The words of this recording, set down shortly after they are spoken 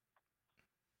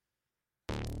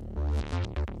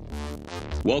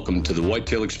Welcome to the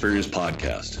Whitetail Experience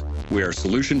podcast. We are a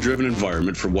solution-driven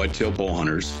environment for whitetail bow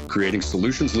hunters, creating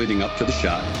solutions leading up to the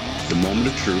shot, the moment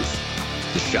of truth,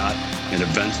 the shot, and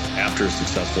events after a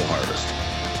successful harvest.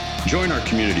 Join our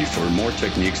community for more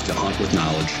techniques to hunt with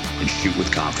knowledge and shoot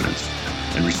with confidence.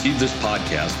 And receive this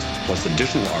podcast plus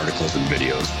additional articles and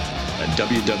videos at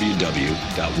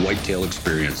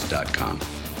www.whitetailexperience.com.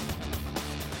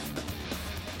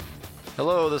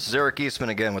 Hello, this is Eric Eastman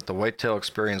again with the Whitetail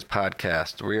Experience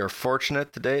podcast. We are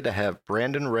fortunate today to have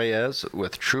Brandon Reyes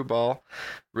with TrueBall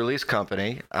Release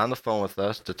Company on the phone with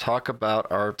us to talk about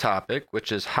our topic,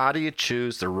 which is how do you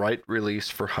choose the right release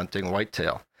for hunting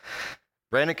whitetail?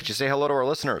 Brandon, could you say hello to our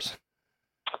listeners?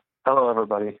 Hello,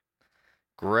 everybody.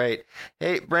 Great.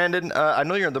 Hey, Brandon, I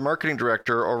know you're the marketing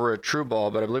director over at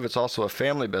TrueBall, but I believe it's also a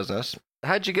family business.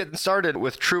 How'd you get started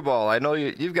with TrueBall? I know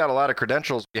you've got a lot of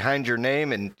credentials behind your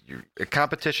name, and you're a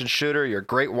competition shooter, you're a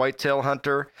great whitetail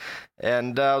hunter,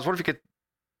 and I was wondering if you could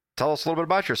tell us a little bit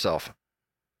about yourself.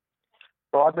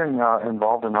 Well, I've been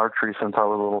involved in archery since I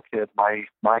was a little kid. My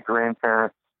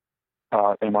grandparents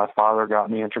and my father got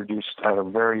me introduced at a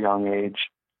very young age,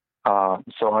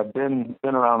 so I've been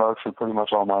around archery pretty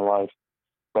much all my life.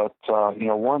 But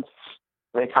once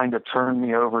they kind of turned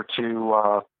me over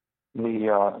to the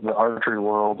archery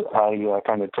world, I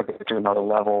kind of took it to another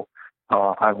level.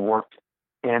 I've worked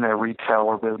in a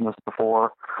retailer business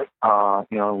before,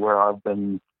 where I've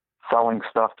been selling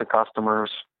stuff to customers,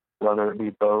 whether it be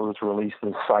bows,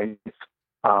 releases, sights,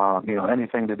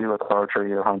 anything to do with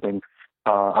archery or hunting.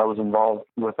 I was involved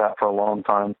with that for a long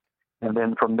time. And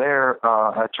then from there,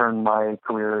 I turned my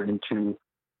career into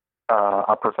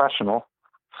a professional.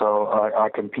 So I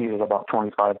competed about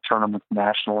 25 tournaments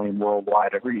nationally and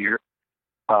worldwide every year.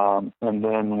 And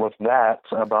then with that,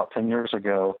 about 10 years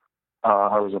ago,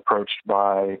 I was approached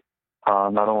by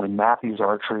not only Matthews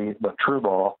Archery, but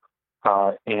TrueBall.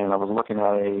 And I was looking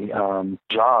at a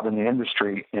job in the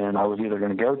industry, and I was either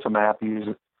going to go to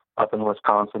Matthews up in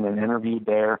Wisconsin and interview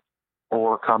there,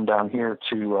 or come down here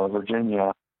to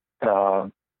Virginia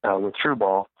with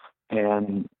TrueBall.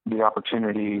 And the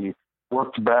opportunity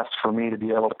worked best for me to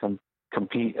be able to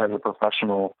compete as a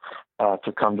professional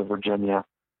to come to Virginia.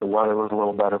 The weather was a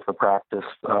little better for practice,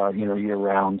 year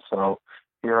round. So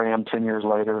here I am 10 years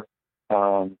later.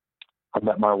 I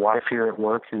met my wife here at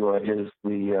work, who is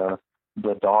the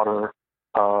daughter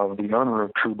of the owner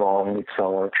of TrueBall and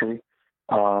Excel Archery.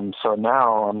 So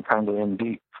now I'm kind of in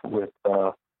deep with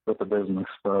the business.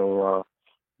 So,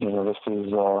 this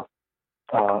is a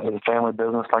family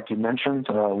business, like you mentioned.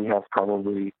 We have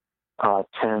probably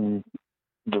 10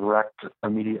 direct,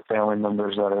 immediate family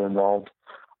members that are involved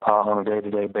on a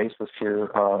day-to-day basis here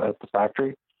at the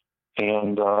factory.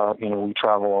 And, we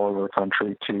travel all over the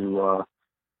country to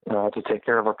take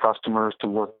care of our customers, to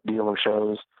work dealer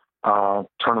shows,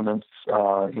 tournaments,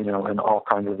 and all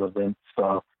kinds of events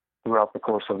throughout the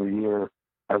course of a year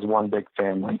as one big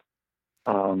family.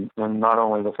 And not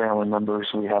only the family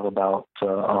members, we have about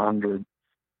 100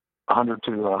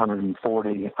 to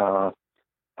 140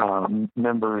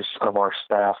 members of our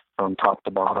staff from top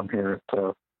to bottom here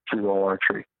at TrueBall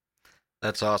Archery.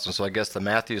 That's awesome. So I guess the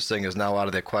Matthews thing is now out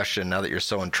of the question now that you're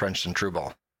so entrenched in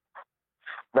TrueBall.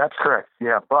 That's correct,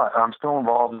 yeah. But I'm still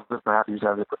involved with Matthews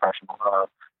as a professional.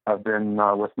 I've been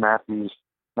with Matthews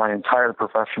my entire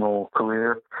professional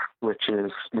career, which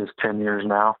is 10 years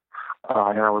now.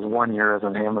 And I was 1 year as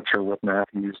an amateur with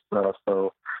Matthews.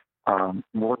 So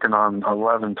working on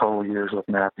 11 total years with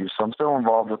Matthews. So I'm still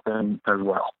involved with them as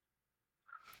well.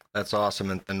 That's awesome.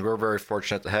 And we're very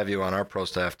fortunate to have you on our pro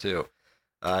staff too.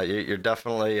 You're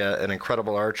definitely an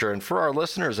incredible archer. And for our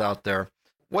listeners out there,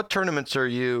 what tournaments are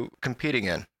you competing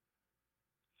in?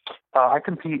 I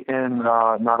compete in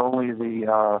not only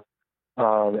the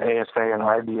ASA and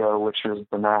IBO, which is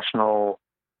the national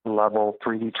level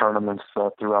 3D tournaments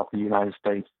throughout the United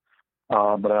States,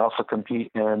 but I also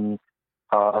compete in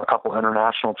a couple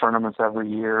international tournaments every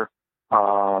year.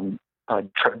 I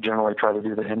generally try to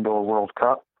do the Indoor World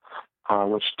Cup,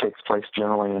 which takes place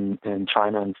generally in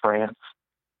China and France.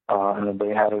 And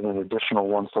they added an additional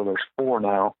one, so there's 4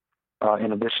 now,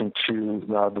 in addition to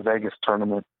the Vegas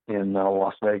tournament in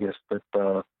Las Vegas that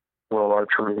the World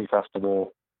Archery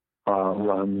Festival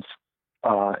runs.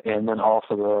 And then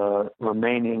also the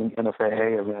remaining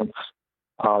NFAA events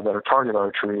that are target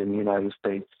archery in the United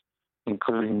States,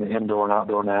 including the Indoor and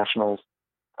Outdoor Nationals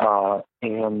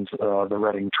and the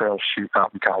Reading Trail Shoot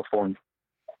out in California.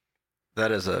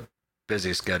 That is a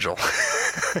busy schedule.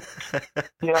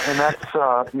 Yeah, and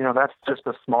that's just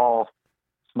a small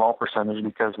percentage,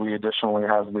 because we additionally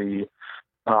have the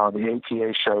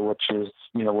ATA show, which is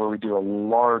where we do a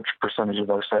large percentage of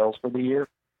our sales for the year.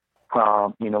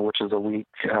 which is a week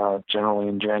generally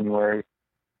in January.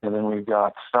 And then we've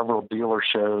got several dealer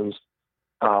shows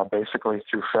basically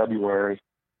through February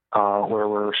where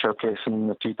we're showcasing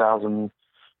the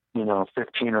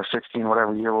 2015 or 16,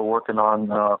 whatever year we're working on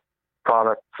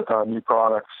new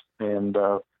products and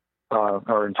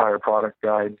our entire product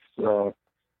guides. So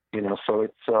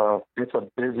it's a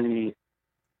busy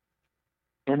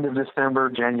end of December,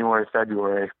 January,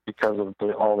 February because of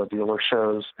all the dealer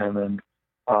shows. And then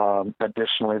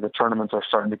additionally, the tournaments are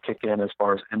starting to kick in as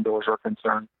far as indoors are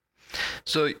concerned.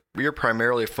 So you're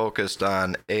primarily focused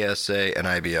on ASA and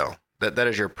IBO. That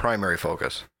is your primary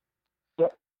focus.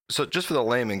 Yep. So just for the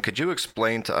layman, could you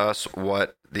explain to us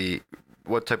what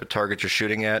type of target you're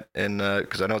shooting at? And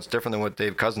because I know it's different than what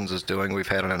Dave Cousins is doing. We've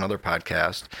had on another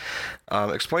podcast.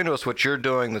 Explain to us what you're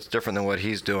doing that's different than what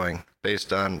he's doing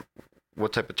based on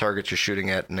what type of targets you're shooting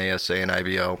at in ASA and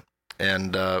IBO.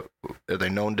 And are they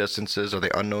known distances? Are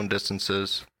they unknown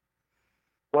distances?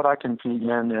 What I compete in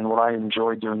and what I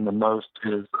enjoy doing the most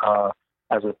is,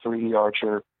 as a 3D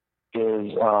archer,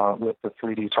 is with the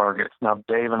 3D targets. Now,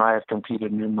 Dave and I have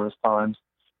competed numerous times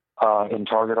in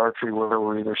target archery where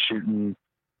we're either shooting,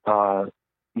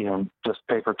 just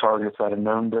paper targets at a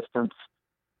known distance,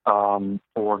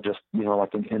 or just,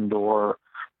 like an indoor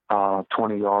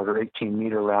 20-yard or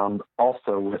 18-meter round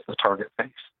also with the target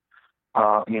face.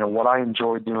 What I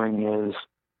enjoy doing is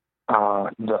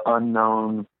the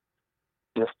unknown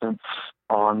distance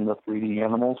on the 3D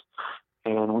animals.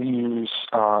 And we use,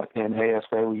 in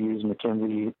ASA, we use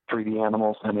McKenzie 3D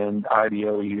animals, and in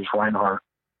IDO, we use Reinhardt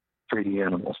 3D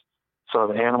animals. So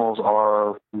the animals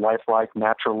are lifelike,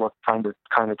 natural look kind of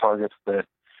targets that,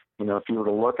 if you were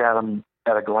to look at them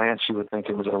at a glance, you would think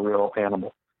it was a real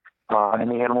animal.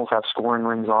 And the animals have scoring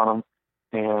rings on them,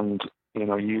 and,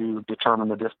 you determine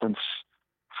the distance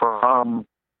from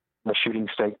the shooting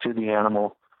stake to the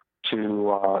animal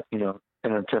to, in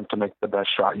an attempt to make the best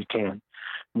shot you can.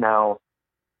 Now,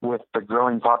 with the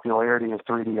growing popularity of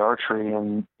 3D archery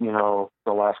in, the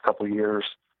last couple of years,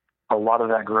 a lot of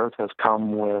that growth has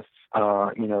come with,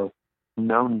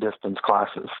 known distance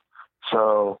classes.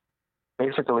 So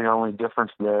basically the only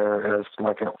difference there is,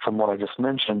 from what I just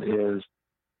mentioned, is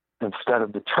instead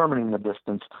of determining the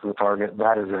distance to the target,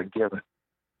 that is a given.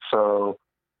 So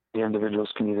the individuals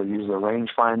can either use their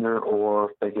rangefinder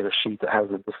or they get a sheet that has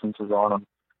the distances on them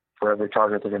for every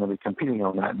target they're going to be competing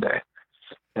on that day.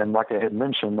 And like I had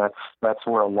mentioned, that's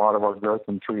where a lot of our growth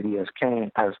in 3D has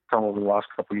come over the last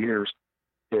couple of years,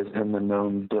 is in the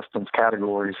known distance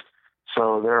categories.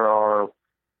 So there are,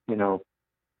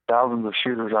 thousands of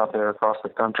shooters out there across the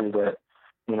country that,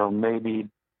 may be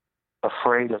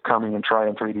afraid of coming and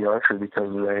trying 3D archery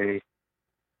because they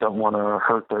don't want to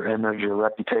hurt their image or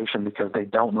reputation because they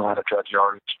don't know how to judge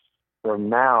yardage. Where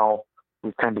now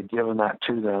we've kind of given that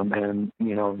to them, and,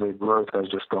 the growth has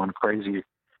just gone crazy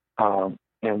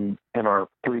in our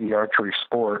 3D archery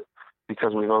sport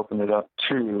because we've opened it up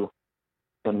to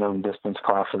the known distance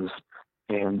classes.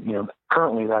 And,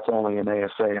 currently that's only in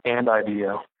ASA and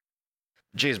IBO.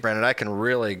 Geez, Brandon, I can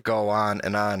really go on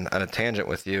a tangent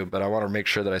with you, but I want to make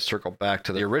sure that I circle back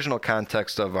to the original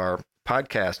context of our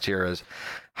podcast here is,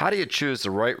 how do you choose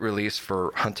the right release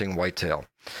for hunting whitetail?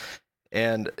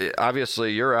 And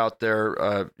obviously you're out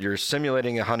there, you're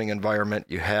simulating a hunting environment.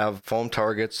 You have foam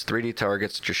targets, 3D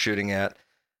targets that you're shooting at.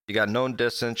 You got known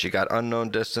distance, you got unknown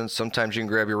distance. Sometimes you can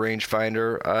grab your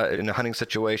rangefinder in a hunting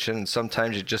situation, and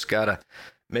sometimes you just got to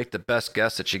make the best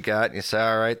guess that you got. And you say,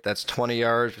 all right, that's 20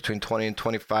 yards, between 20 and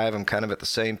 25. I'm kind of at the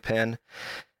same pin.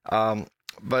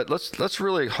 But let's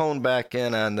really hone back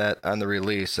in on the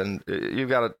release. And you've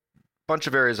got a bunch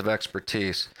of areas of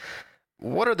expertise.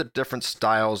 What are the different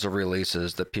styles of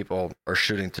releases that people are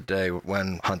shooting today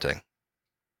when hunting?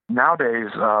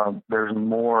 Nowadays, there's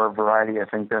more variety, I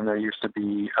think, than there used to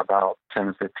be about 10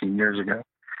 or 15 years ago.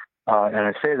 And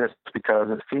I say this because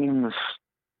it seems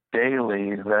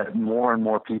daily that more and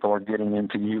more people are getting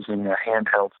into using a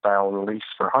handheld style release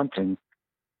for hunting.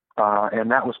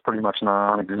 And that was pretty much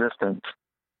non-existent,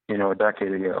 a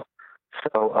decade ago.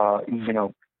 So,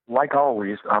 like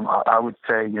always, I would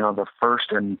say, the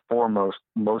first and foremost,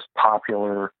 most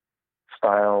popular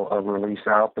style of release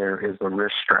out there is the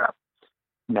wrist strap.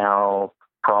 Now,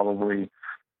 probably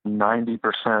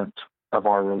 90% of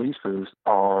our releases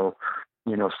are,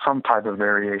 some type of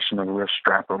variation of wrist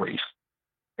strap release.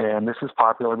 And this is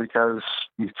popular because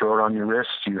you throw it on your wrist,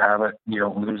 you have it, you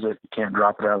don't lose it, you can't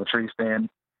drop it out of the tree stand,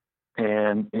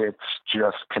 and it's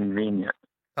just convenient.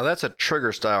 Now, that's a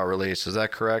trigger style release, is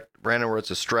that correct, Brandon, where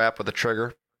it's a strap with a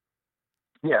trigger?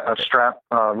 Yeah, a strap,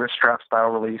 wrist strap style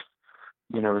release,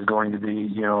 is going to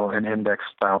be, an index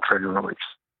style trigger release.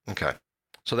 Okay.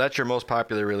 So that's your most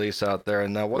popular release out there.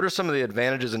 And now, what are some of the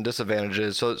advantages and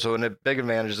disadvantages? So in a big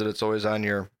advantage is that it's always on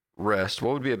your wrist.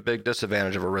 What would be a big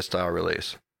disadvantage of a wrist style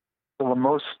release? Well,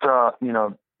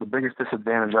 the biggest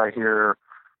disadvantage I hear,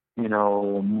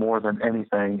 more than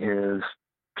anything is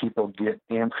people get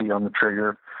antsy on the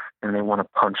trigger and they want to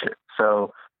punch it.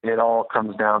 So it all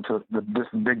comes down to this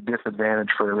big disadvantage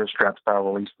for a wrist strap style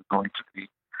release is going to be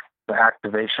the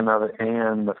activation of it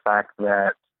and the fact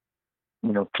that,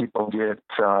 people get,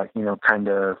 kind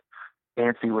of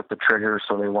antsy with the trigger,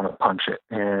 so they want to punch it.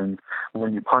 And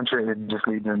when you punch it, it just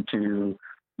leads into,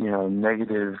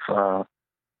 negative,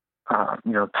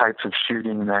 types of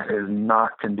shooting that is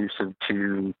not conducive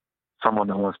to someone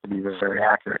that wants to be very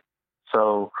accurate.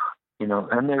 So, and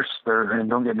and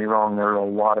don't get me wrong, there are a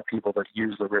lot of people that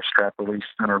use the wrist strap release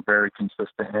and are very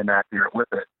consistent and accurate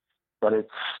with it. But it's,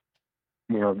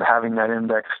 having that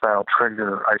index style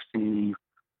trigger, I see,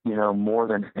 more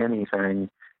than anything,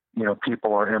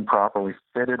 people are improperly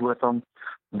fitted with them.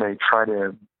 They try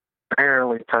to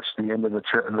barely touch the end of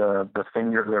the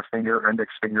finger, their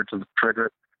index finger to the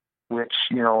trigger, which,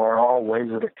 are all ways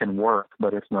that it can work,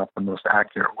 but it's not the most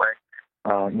accurate way.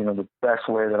 The best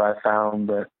way that I found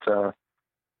that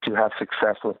to have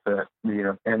success with the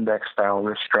index style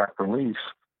wrist strap release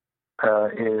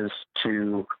is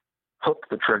to hook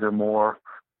the trigger more,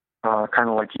 kind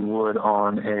of like you would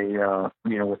on a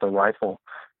with a rifle.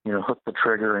 Hook the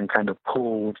trigger and kind of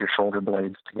pull with your shoulder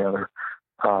blades together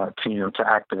to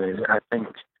activate it. I think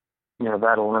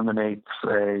that eliminates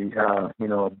a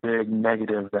big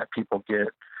negative that people get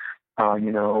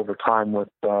over time with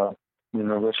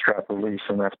wrist strap release,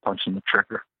 and that's punching the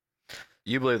trigger.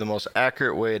 You believe the most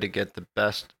accurate way to get the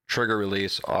best trigger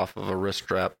release off of a wrist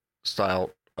strap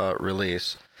style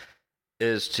release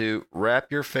is to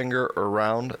wrap your finger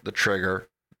around the trigger.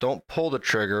 Don't pull the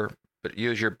trigger, but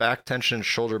use your back tension and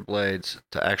shoulder blades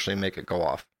to actually make it go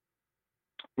off.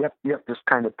 Yep. Just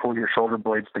kind of pull your shoulder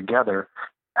blades together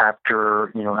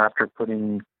after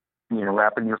putting,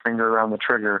 wrapping your finger around the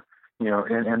trigger.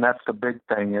 And that's the big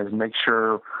thing is make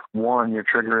sure, one, your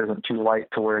trigger isn't too light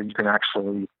to where you can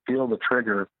actually feel the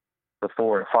trigger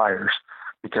before it fires.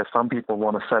 Because some people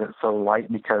want to set it so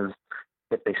light because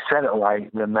if they set it light,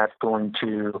 then that's going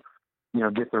to,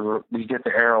 get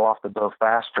the arrow off the bow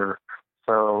faster.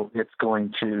 So it's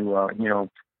going to,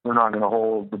 they're not going to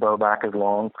hold the bow back as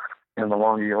long. And the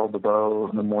longer you hold the bow,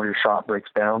 the more your shot breaks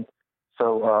down.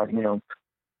 So,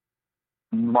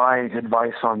 my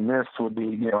advice on this would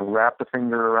be, wrap the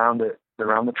finger around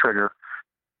the trigger.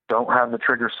 Don't have the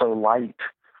trigger so light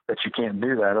that you can't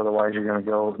do that. Otherwise,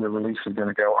 the release is going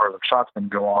to go, or the shot's going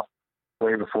to go off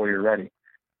way before you're ready.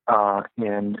 And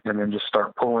then just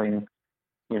start pulling,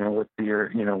 with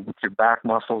your back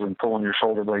muscles and pulling your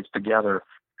shoulder blades together.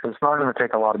 Because it's not going to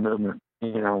take a lot of movement,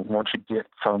 once you get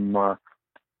some, a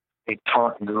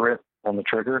taut grip on the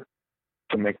trigger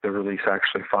to make the release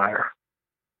actually fire.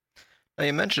 Now,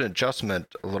 you mentioned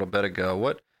adjustment a little bit ago.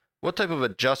 What type of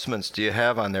adjustments do you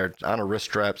have on there on a wrist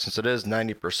strap, since it is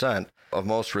 90% of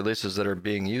most releases that are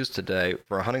being used today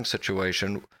for a hunting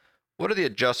situation? What are the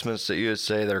adjustments that you would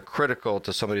say that are critical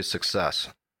to somebody's success?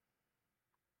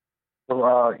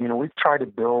 Well, we've tried to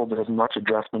build as much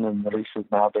adjustment in releases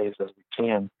nowadays as we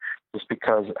can, just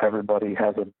because everybody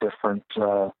has a different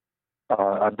feel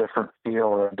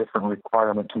or a different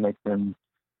requirement to make them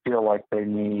feel like they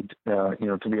need, to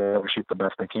be able to shoot the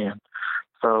best they can.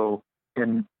 So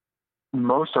in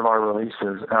most of our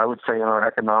releases, I would say in our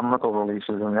economical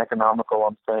releases, and economical,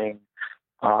 I'm saying,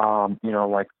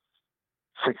 like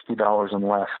 $60 and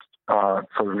less for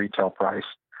the retail price.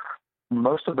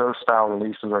 Most of those style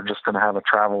releases are just going to have a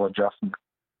travel adjustment.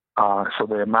 So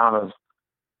the amount of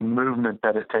movement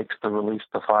that it takes to release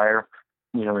the fire,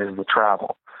 is the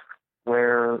travel.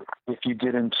 Where if you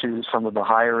get into some of the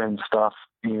higher end stuff,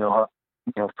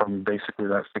 from basically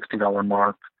that $60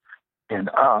 mark and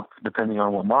up, depending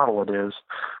on what model it is,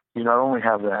 you not only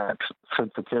have that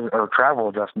sensitivity or travel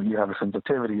adjustment, you have a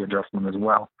sensitivity adjustment as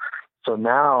well. So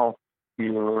now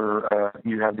you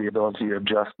have the ability to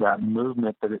adjust that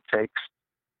movement that it takes,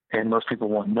 and most people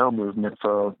want no movement.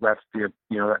 So that's that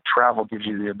travel gives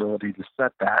you the ability to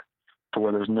set that to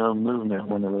where there's no movement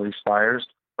when the release fires,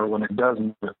 or when it does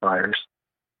move, it fires.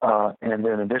 And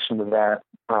then in addition to that,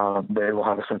 they will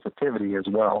have a sensitivity as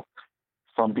well.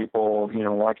 Some people,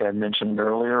 like I mentioned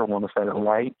earlier, want to set it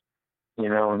light,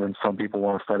 and then some people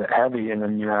want to set it heavy, and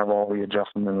then you have all the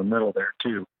adjustment in the middle there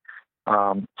too.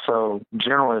 So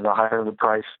generally, the higher the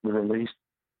price the release,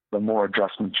 the more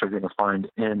adjustments you're going to find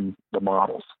in the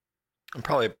models. And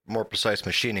probably more precise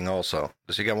machining also.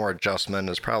 As you get more adjustment,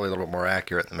 it's probably a little bit more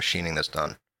accurate than machining that's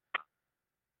done.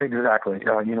 Exactly.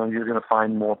 You're going to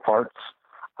find more parts,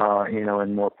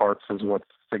 and more parts is what's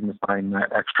signifying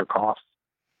that extra cost.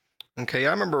 Okay,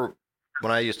 I remember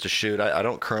when I used to shoot, I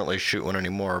don't currently shoot one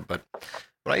anymore, but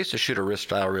when I used to shoot a wrist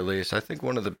style release, I think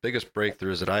one of the biggest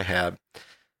breakthroughs that I had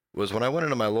was when I went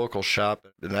into my local shop,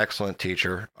 an excellent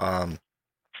teacher.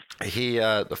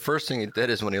 The first thing he did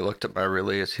is when he looked at my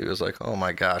release, he was like, "Oh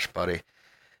my gosh, buddy."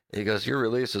 He goes, "Your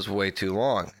release is way too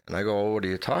long." And I go, "Well, what are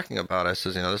you talking about?" I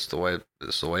says, "This is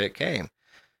the way it came."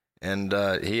 And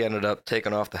he ended up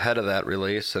taking off the head of that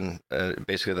release, and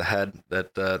basically the head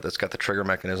that's got the trigger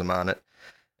mechanism on it.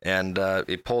 And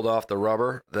he pulled off the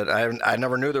rubber that I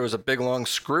never knew there was a big long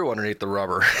screw underneath the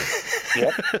rubber.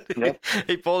 Yep.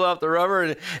 He pulled off the rubber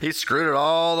and he screwed it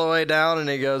all the way down, and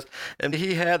he goes, and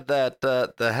he had that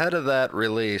the head of that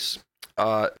release.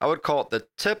 I would call it the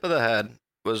tip of the head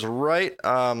was right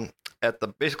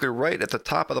basically right at the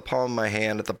top of the palm of my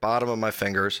hand, at the bottom of my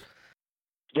fingers.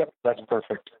 Yep, that's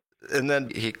perfect. And then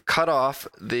he cut off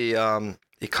the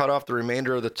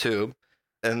remainder of the tube,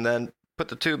 and then put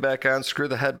the tube back on, screw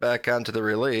the head back onto the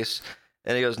release,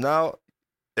 and he goes, "Now,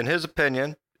 in his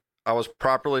opinion, I was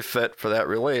properly fit for that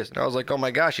release." And I was like, "Oh my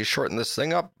gosh, he shortened this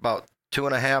thing up about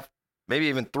 2.5, maybe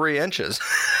even 3 inches."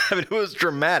 I mean, it was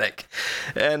dramatic.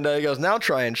 And he goes, "Now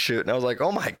try and shoot." And I was like,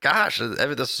 "Oh my gosh, this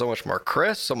is so much more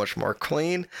crisp, so much more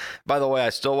clean." By the way, I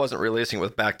still wasn't releasing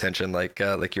with back tension like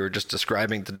you were just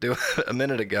describing to do a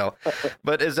minute ago.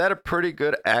 But is that a pretty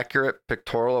good, accurate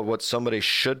pictorial of what somebody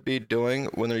should be doing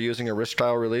when they're using a wrist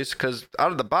style release? Because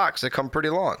out of the box, they come pretty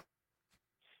long.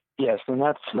 Yes, and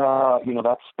that's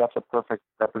a perfect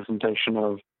representation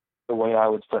of the way I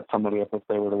would set somebody up if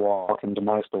they were to walk into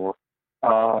my store.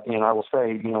 And I will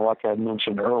say, like I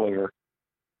mentioned earlier,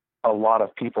 a lot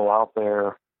of people out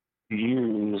there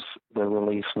use the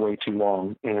release way too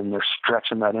long, and they're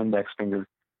stretching that index finger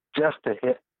just to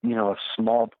hit, a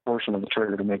small portion of the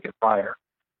trigger to make it fire.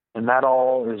 And that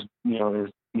all is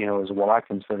what I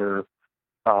consider,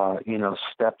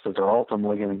 steps that are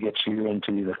ultimately going to get you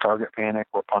into either target panic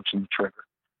or punching the trigger.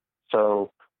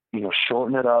 So,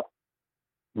 shorten it up,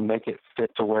 make it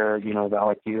fit to where, that,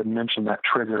 like you had mentioned, that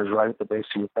trigger is right at the base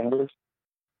of your fingers.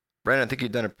 Brandon, I think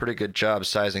you've done a pretty good job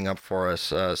sizing up for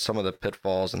us some of the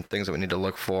pitfalls and things that we need to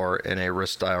look for in a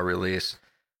wrist style release.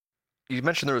 You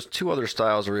mentioned there was 2 other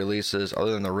styles of releases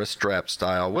other than the wrist strap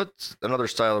style. What's another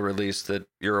style of release that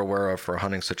you're aware of for a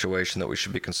hunting situation that we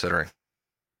should be considering?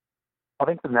 I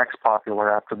think the next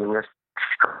popular after the wrist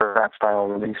strap style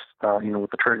release, with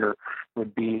the trigger,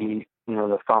 would be,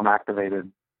 the thumb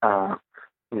activated,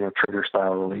 trigger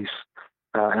style release.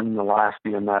 And the last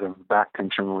being that of back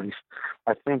tension release.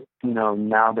 I think,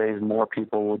 nowadays more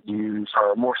people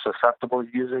are more susceptible to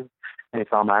using a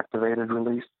thumb activated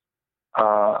release.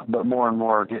 But more and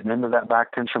more are getting into that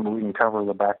back tension, but we can cover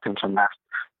the back tension next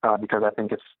because I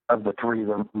think it's, of the 3,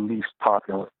 the least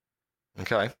popular.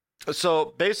 Okay.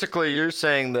 So basically you're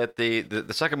saying that the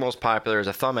second most popular is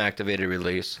a thumb activated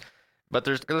release. But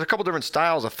there's a couple different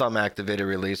styles of thumb-activated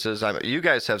releases. You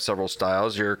guys have several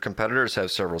styles. Your competitors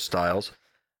have several styles.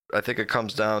 I think it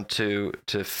comes down to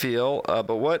feel.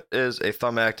 But what is a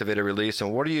thumb-activated release,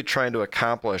 and what are you trying to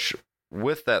accomplish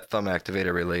with that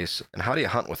thumb-activated release, and how do you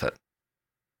hunt with it?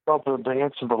 Well, to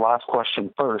answer the last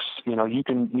question first, you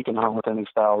can hunt with any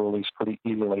style release pretty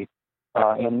easily.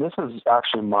 And this is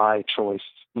actually my choice,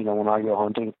 when I go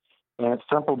hunting. And it's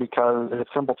simple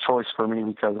choice for me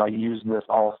because I use this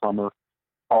all summer,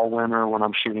 all winter when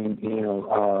I'm shooting,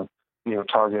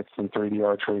 targets in 3D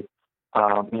archery.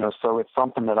 So it's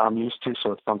something that I'm used to.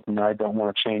 So it's something that I don't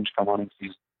want to change come hunting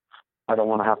season. I don't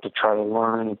want to have to try to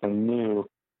learn anything new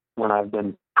when I've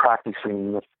been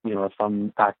practicing with,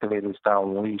 some activated style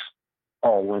release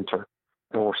all winter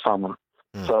or summer.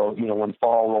 So, when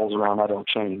fall rolls around, I don't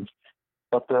change.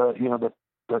 But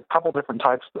the couple different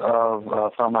types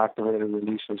of thumb activated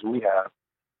releases we have,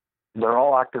 they're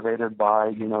all activated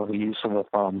by, the use of the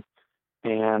thumb.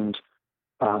 And,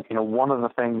 one of the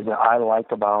things that I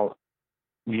like about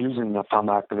using the thumb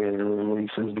activated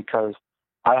release is because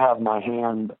I have my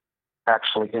hand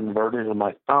actually inverted and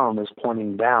my thumb is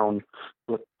pointing down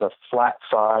with the flat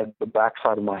side, the back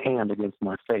side of my hand against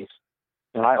my face.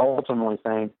 And I ultimately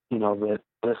think, that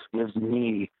this gives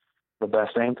me the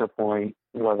best anchor point,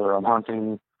 whether I'm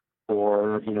hunting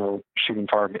or, shooting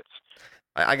targets.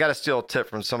 I got to steal a tip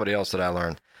from somebody else that I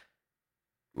learned.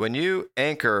 When you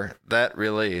anchor that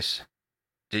release,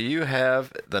 do you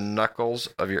have the knuckles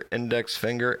of your index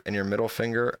finger and your middle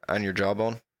finger on your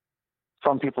jawbone?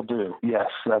 Some people do, yes.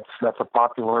 That's a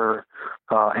popular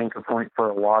anchor point for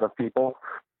a lot of people.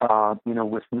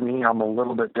 With me, I'm a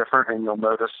little bit different, and you'll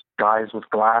notice guys with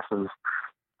glasses,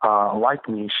 like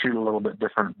me, shoot a little bit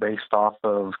different based off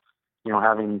of,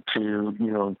 having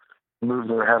to, move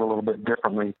their head a little bit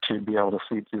differently to be able to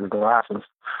see through the glasses.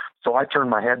 So I turn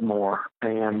my head more,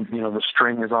 and, the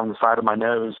string is on the side of my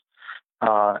nose.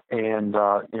 Like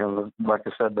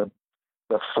I said,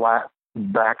 the flat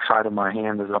back side of my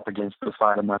hand is up against the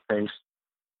side of my face.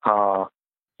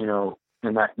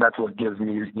 And that's what gives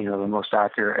me, the most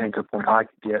accurate anchor point I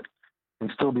could get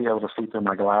and still be able to see through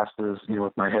my glasses,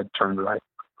 with my head turned right.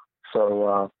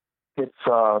 So, it's,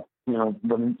 the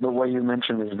way you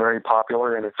mentioned is very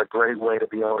popular, and it's a great way to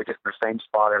be able to get in the same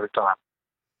spot every time.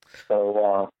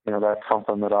 So, that's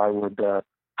something that I would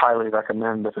highly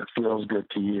recommend if it feels good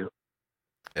to you.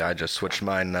 Yeah, I just switched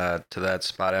mine to that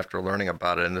spot after learning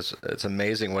about it, and it's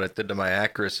amazing what it did to my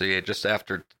accuracy just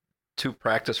after 2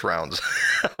 practice rounds.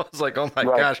 I was like, oh my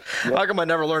gosh, how come I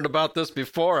never learned about this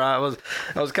before? I was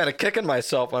kind of kicking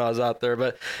myself when I was out there.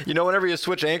 But whenever you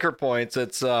switch anchor points,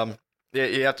 it's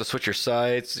you have to switch your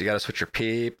sights, you got to switch your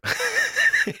peep.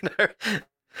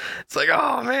 It's like,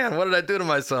 oh man, what did I do to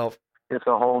myself? It's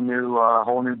a whole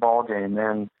new ball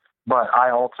game, but I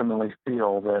ultimately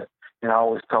feel that, I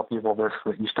always tell people this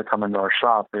that used to come into our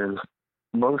shop is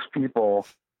most people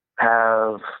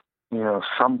have,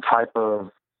 some type of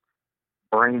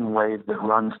brain wave that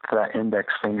runs to that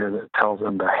index finger that tells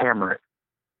them to hammer it.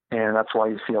 And that's why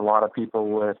you see a lot of people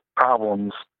with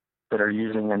problems that are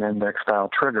using an index style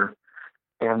trigger.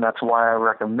 And that's why I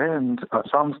recommend a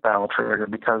thumb style trigger,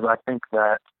 because I think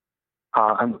that,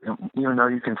 even though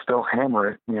you can still hammer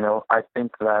it, I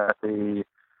think that the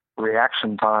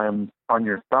reaction time on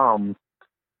your thumb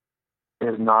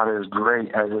is not as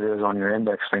great as it is on your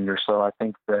index finger. So I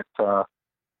think that,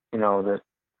 that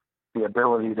the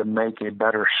ability to make a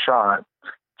better shot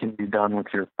can be done with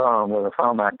your thumb, with a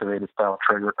thumb activated style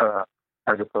trigger,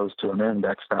 as opposed to an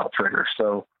index style trigger.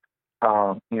 So,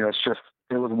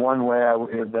 it was one way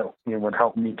that would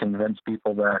help me convince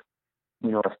people that,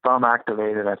 a thumb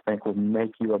activated, I think, would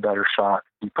make you a better shot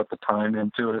if you put the time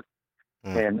into it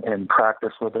and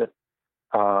practice with it.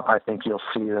 I think you'll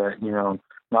see that,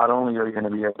 not only are you going to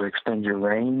be able to extend your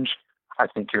range, I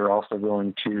think you're also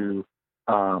going to,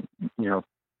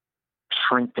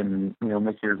 shrink and,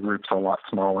 make your groups a lot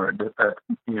smaller at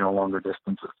longer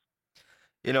distances.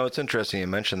 It's interesting you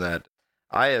mentioned that.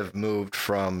 I have moved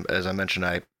from, as I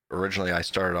mentioned, originally I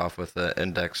started off with the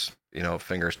index,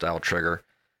 finger style trigger.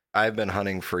 I've been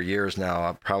hunting for years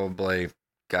now, probably,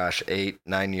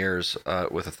 8-9 years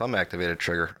with a thumb activated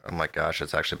trigger. Oh my gosh,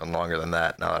 it's actually been longer than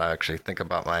that now that I actually think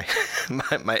about my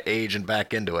my age and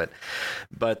back into it.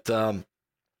 But one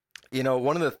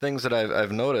of the things that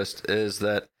I've noticed is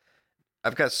that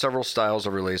I've got several styles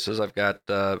of releases.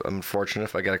 I'm fortunate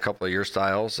if I got a couple of your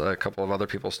styles, a couple of other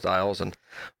people's styles. And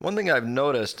one thing I've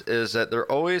noticed is that there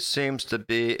always seems to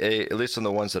be at least in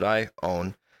the ones that I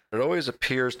own, it always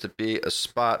appears to be a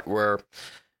spot where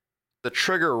the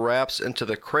trigger wraps into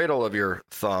the cradle of your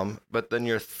thumb, but then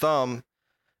your thumb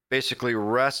basically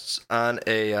rests on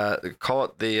call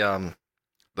it the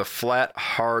flat,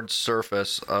 hard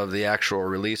surface of the actual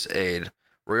release aid,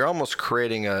 where you're almost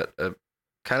creating a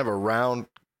kind of a round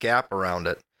gap around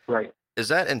it. Right. Is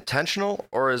that intentional,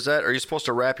 or are you supposed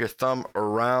to wrap your thumb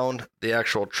around the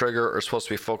actual trigger, or supposed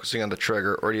to be focusing on the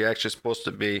trigger, or are you actually supposed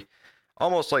to be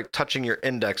almost like touching your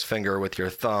index finger with your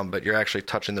thumb, but you're actually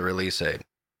touching the release aid?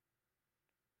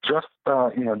 Just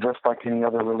like any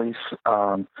other release,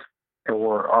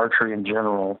 or archery in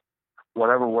general,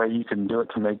 whatever way you can do it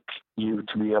to make you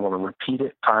to be able to repeat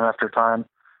it time after time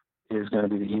is going to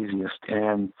be the easiest.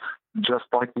 And just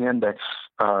like the index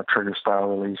trigger style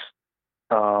release,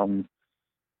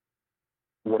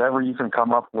 whatever you can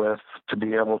come up with to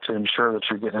be able to ensure that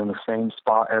you're getting in the same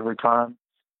spot every time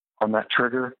on that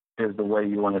trigger is the way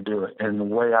you want to do it. And the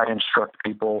way I instruct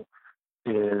people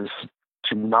is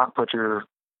to not put your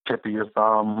tip of your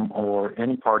thumb or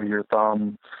any part of your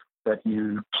thumb that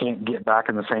you can't get back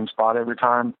in the same spot every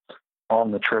time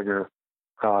on the trigger.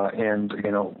 And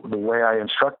the way I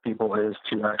instruct people is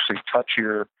to actually touch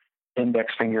your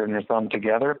index finger and your thumb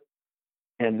together.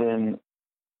 And then,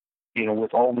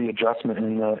 with all the adjustment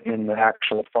in the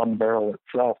actual thumb barrel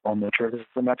itself on the trigger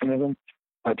mechanism,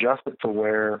 adjust it to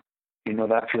where,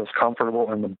 that feels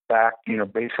comfortable in the back,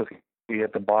 basically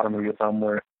at the bottom of your thumb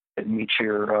where it meets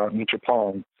your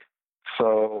palm.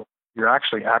 So you're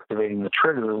actually activating the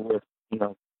trigger with,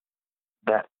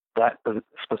 that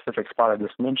specific spot I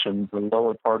just mentioned, the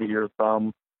lower part of your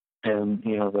thumb and,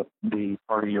 the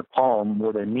part of your palm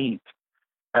where they meet,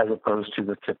 as opposed to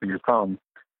the tip of your thumb.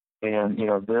 And,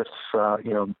 this,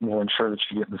 will ensure that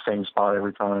you get in the same spot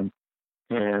every time.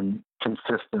 And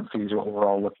consistency is what we're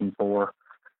all looking for.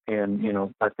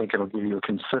 And, I think it'll give you a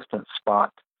consistent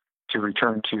spot to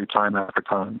return to time after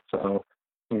time. So,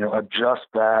 adjust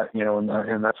that,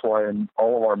 and that's why in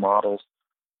all of our models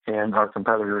and our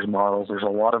competitors' models, there's a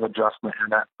lot of adjustment in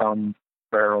that thumb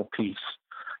barrel piece.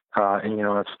 And,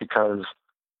 it's because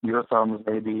your thumbs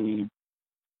may be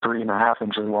 3.5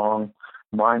 inches long,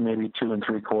 mine may be 2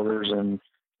 3/4, and,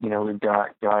 we've got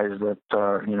guys that,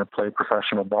 play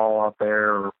professional ball out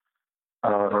there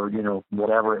or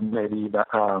whatever it may be that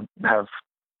have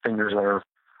fingers that are,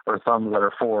 or thumbs that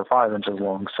are 4 or 5 inches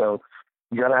long. So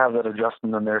you got to have that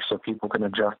adjustment in there so people can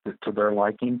adjust it to their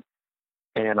liking.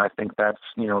 And I think that's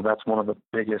one of the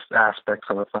biggest aspects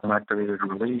of a thumb activated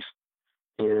release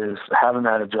is having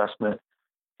that adjustment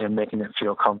and making it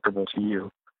feel comfortable to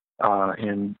you.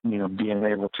 And, being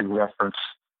able to reference,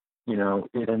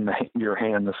 it in your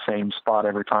hand, the same spot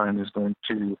every time is going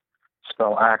to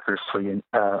spell accuracy in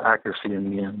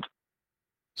the end.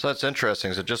 So that's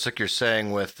interesting. So just like you're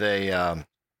saying with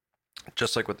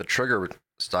just like with the trigger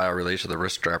style release or the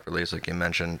wrist strap release, like you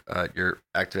mentioned, you're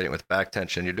activating with back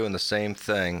tension. You're doing the same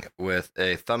thing with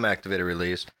a thumb activated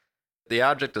release. The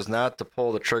object is not to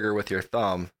pull the trigger with your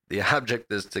thumb. The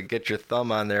object is to get your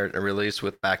thumb on there and release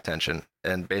with back tension.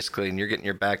 And basically, you're getting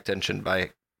your back tension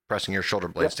by pressing your shoulder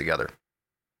blades together.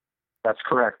 That's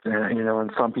correct.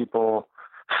 And some people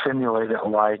simulate it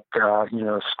like,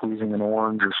 squeezing an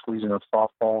orange or squeezing a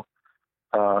softball.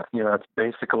 It's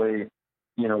basically,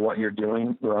 what you're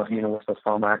doing, with the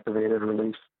thumb activated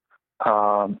release,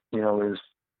 is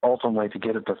ultimately to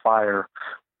get it to fire.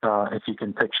 If you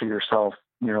can picture yourself,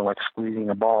 like squeezing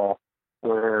a ball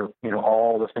where,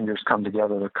 all the fingers come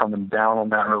together, they're coming down on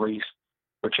that release,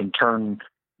 which in turn,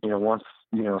 once,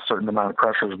 a certain amount of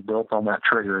pressure is built on that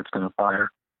trigger, it's going to fire.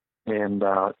 And,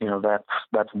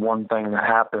 that's one thing that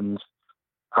happens,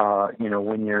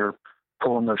 when you're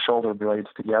pulling those shoulder blades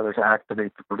together to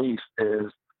activate the release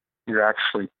is you're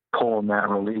actually pulling that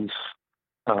release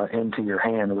into your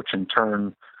hand, which in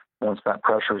turn, once that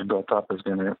pressure is built up, is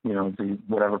going to, the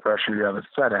whatever pressure you have it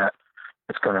set at,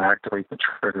 it's going to activate the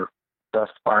trigger, thus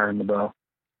firing the bow.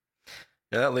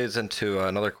 Yeah, that leads into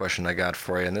another question I got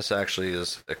for you, and this actually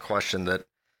is a question that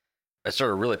I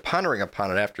started really pondering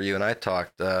upon it after you and I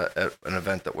talked at an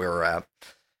event that we were at.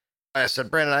 I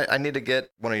said, Brandon, I need to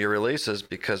get one of your releases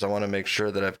because I want to make sure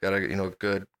that I've got a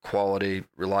good quality,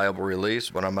 reliable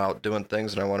release when I'm out doing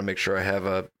things, and I want to make sure I have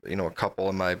a couple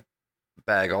in my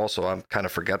bag. Also, I'm kind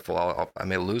of forgetful. I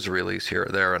may lose a release here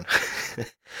or there, and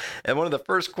and one of the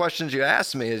first questions you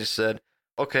asked me is you said,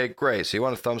 "Okay, great. So you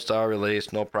want a thumb style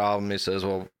release? No problem." He says,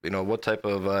 "Well, what type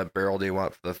of barrel do you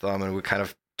want for the thumb?" And we kind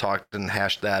of talked and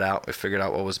hashed that out. We figured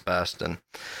out what was best, and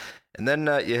then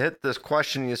you hit this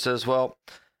question. You says, "Well,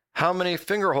 how many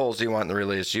finger holes do you want in the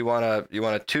release? You want a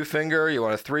 2-finger? You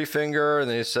want a 3-finger?" And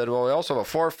then he said, "Well, we also have a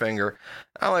 4-finger."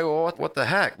 I'm like, "Well, what the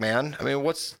heck, man? I mean,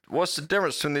 what's the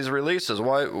difference between these releases?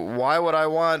 Why would I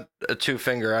want a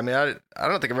 2-finger? I mean, I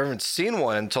don't think I've ever seen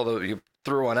one until you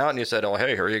threw one out and you said, 'Oh,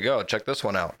 hey, here you go. Check this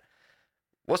one out.'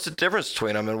 What's the difference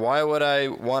between them, and why would I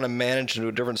want to manage into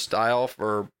a different style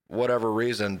for whatever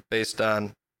reason based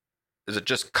on, is it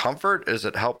just comfort? Is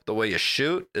it help the way you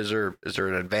shoot? Is there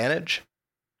an advantage?"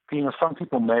 Some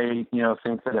people may,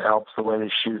 think that it helps the way they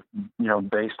shoot,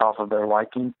 based off of their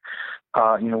liking.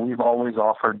 We've always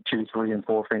offered 2, 3, and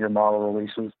 4-finger model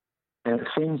releases. And it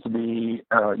seems to be,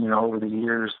 over the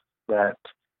years that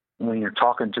when you're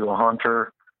talking to a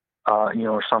hunter,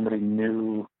 or somebody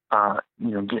new,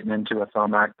 getting into a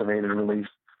thumb activated release,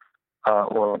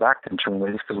 or a back tension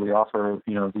release, because we offer,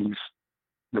 the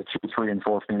 2, 3, and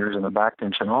 4 fingers and the back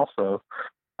tension also.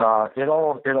 It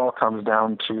all comes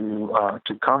down to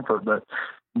comfort, but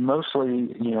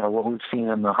mostly, what we've seen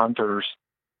in the hunters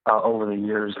over the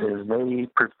years is they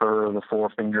prefer the 4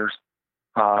 fingers,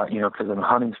 because in a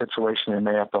hunting situation, they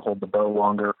may have to hold the bow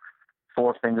longer.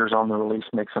 4 fingers on the release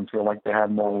makes them feel like they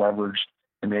have more leverage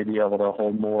and may be able to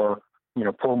hold more,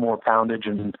 pull more poundage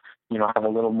and, have a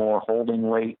little more holding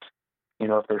weight,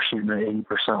 if they're shooting an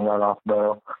 80% let off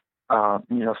bow.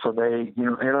 So they,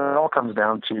 it all comes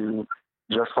down to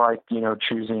just like,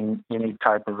 choosing any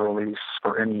type of release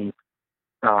for any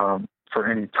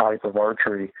type of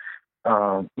archery,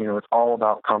 it's all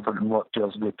about comfort and what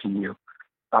feels good to you.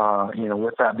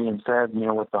 With that being said,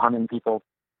 with the hunting people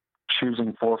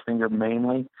choosing 4-finger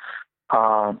mainly,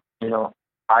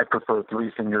 I prefer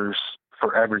 3 fingers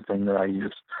for everything that I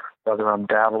use, whether I'm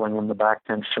dabbling in the back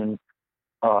tension,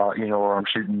 or I'm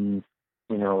shooting,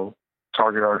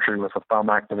 target archery with a thumb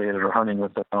activated or hunting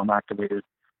with a thumb activated.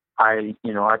 I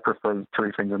prefer the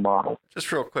 3-finger model.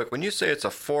 Just real quick, when you say it's a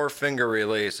 4-finger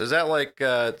release, is that like,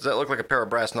 does that look like a pair of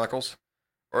brass knuckles?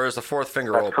 Or is the fourth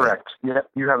finger That's open? correct.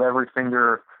 You have every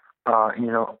finger,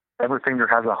 every finger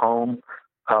has a home,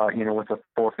 with a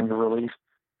four-finger release,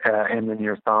 and then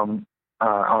your thumb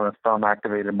on a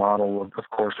thumb-activated model, of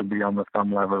course, would be on the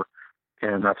thumb lever,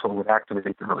 and that's what would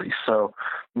activate the release. So,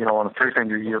 on a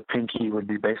three-finger, your pinky would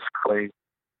be basically,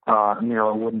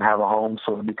 it wouldn't have a home,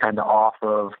 so it would be kind of off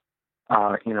of,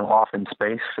 off in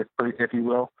space, if you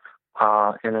will.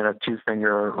 And then a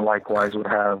two-finger likewise would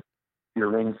have your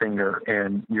ring finger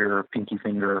and your pinky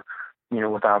finger,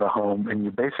 without a home, and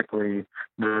you basically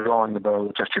drawing the bow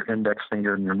with just your index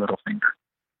finger and your middle finger.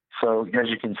 So as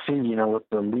you can see, with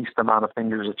the least amount of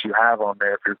fingers that you have on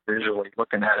there, if you're visually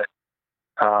looking at it,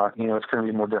 it's going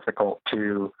to be more difficult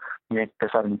to yank a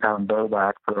 70-pound bow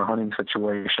back for a hunting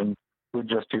situation with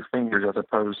just two fingers, as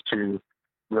opposed to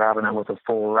grabbing it with a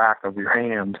full rack of your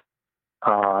hand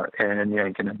and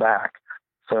yanking it back.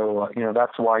 So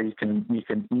that's why you can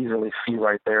easily see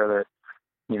right there that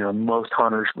most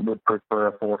hunters would prefer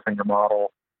a four-finger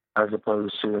model as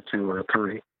opposed to a two or a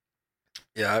three.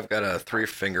 Yeah, I've got a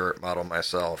three-finger model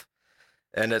myself.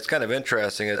 And it's kind of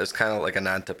interesting. It's kind of like a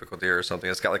non-typical deer or something.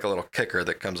 It's got like a little kicker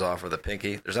that comes off of the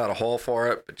pinky. There's not a hole for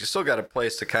it, but you still got a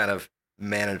place to kind of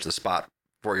manage the spot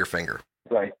for your finger.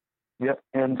 Right. Yep.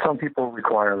 And some people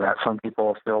require that. Some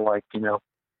people feel like,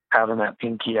 having that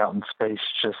pinky out in space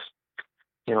just,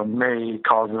 may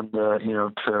cause them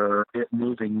to it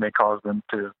moving may cause them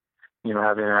to,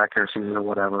 have inaccuracies or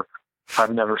whatever.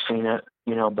 I've never seen it,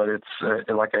 but it's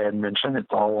like I had mentioned, it's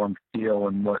all on feel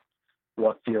and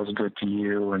what feels good to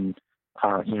you and,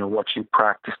 what you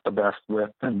practice the best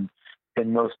with. And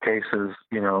in most cases,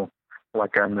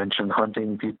 like I mentioned,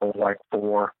 hunting people like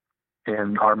four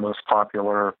and our most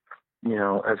popular,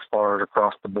 as far as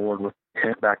across the board with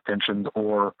hip back tensions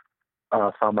or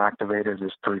thumb activated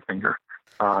is three finger.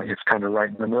 It's kind of right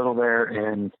in the middle there,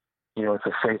 and it's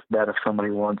a safe bet if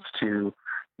somebody wants to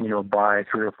buy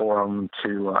three or four of them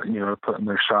to put in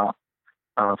their shop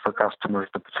for customers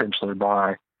to potentially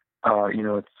buy.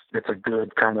 It's a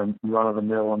good kind of run of the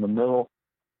mill in the middle,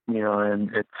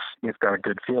 and it's got a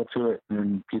good feel to it,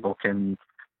 and people can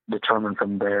determine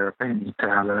from there if they need to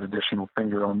have that additional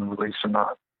finger on the release or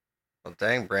not. Well,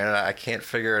 dang, Brandon, I can't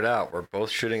figure it out. We're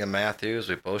both shooting a Matthews.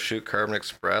 We both shoot Carbon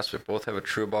Express. We both have a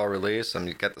true ball release. And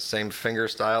you got the same finger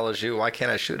style as you. Why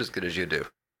can't I shoot as good as you do?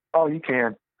 Oh, you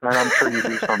can. And I'm sure you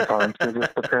do sometimes. It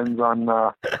just depends on,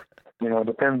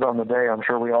 depends on the day. I'm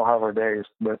sure we all have our days.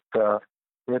 But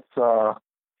it's all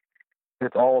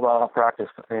about practice.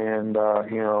 And,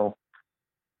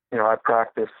 I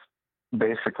practice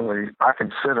basically, I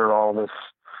consider all this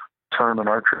term and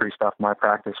archery stuff my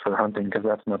practice for hunting because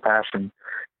that's my passion.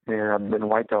 And I've been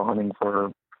whitetail hunting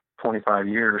for 25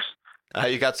 years.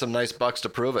 You got some nice bucks to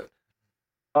prove it.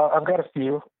 I've got a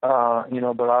few, but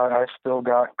I still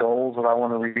got goals that I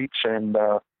want to reach. And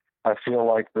I feel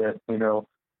like that,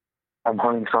 I'm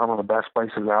hunting some of the best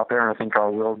places out there. And I think I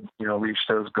will, reach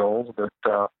those goals. But,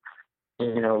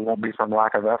 it won't be from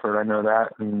lack of effort. I know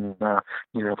that. And,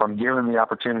 if I'm given the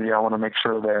opportunity, I want to make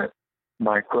sure that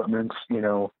my equipment's,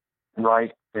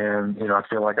 right. And, I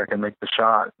feel like I can make the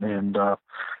shot. And I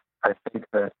think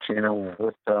that,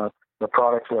 with the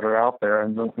products that are out there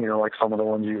and, like some of the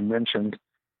ones you mentioned,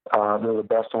 they're the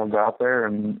best ones out there.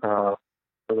 And they're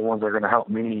the ones that are going to help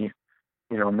me,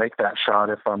 make that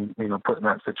shot if I'm, put in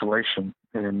that situation.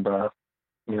 And,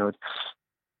 it's,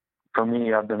 for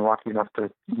me, I've been lucky enough to,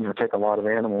 take a lot of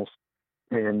animals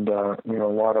and, a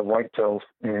lot of whitetails.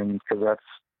 And because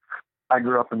I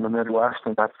grew up in the Midwest,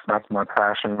 and that's my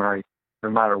passion. No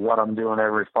matter what I'm doing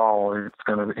every fall, it's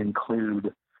going to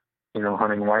include,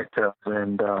 hunting whitetails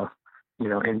and,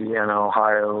 Indiana,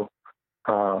 Ohio,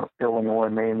 Illinois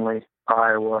mainly,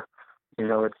 Iowa.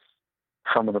 It's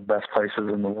some of the best places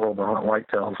in the world to hunt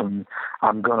whitetails, and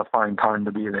I'm going to find time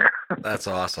to be there. That's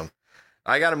awesome.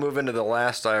 I got to move into the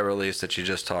last style release that you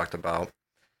just talked about,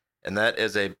 and that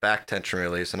is a back tension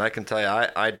release. And I can tell you,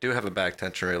 I do have a back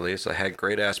tension release. I had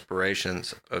great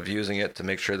aspirations of using it to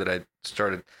make sure that I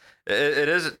started. It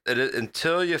is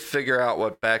until you figure out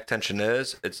what back tension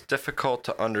is, it's difficult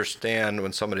to understand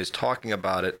when somebody's talking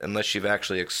about it unless you've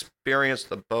actually experienced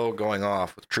the bow going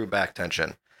off with true back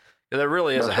tension. There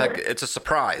really is it's a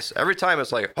surprise. Every time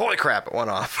it's like, holy crap, it went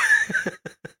off.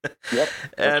 Yep.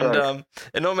 And right.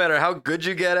 And no matter how good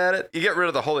you get at it, you get rid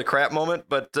of the holy crap moment,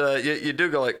 but you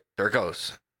do go like, there it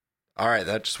goes. All right,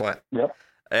 that just went. Yep.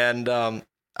 And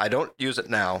I don't use it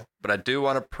now, but I do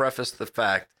want to preface the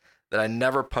fact that I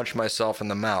never punch myself in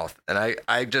the mouth. And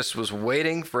I just was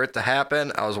waiting for it to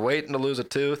happen. I was waiting to lose a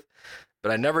tooth,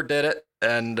 but I never did it.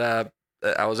 And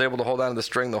I was able to hold on to the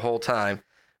string the whole time.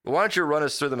 Why don't you run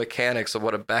us through the mechanics of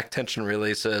what a back tension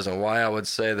release is and why I would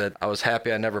say that I was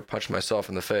happy I never punched myself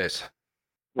in the face?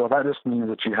 Well, that just means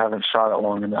that you haven't shot it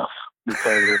long enough,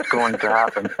 because it's going to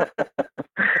happen.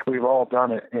 We've all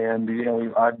done it, and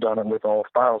I've done it with all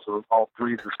styles, of all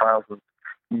three of the styles of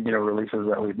releases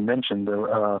that we've mentioned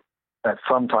at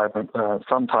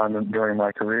sometime during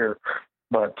my career.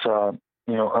 But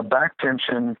a back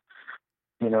tension,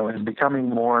 is becoming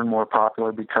more and more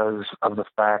popular because of the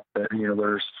fact that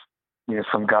there's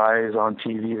some guys on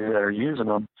TV that are using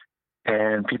them,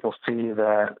 and people see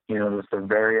that that they're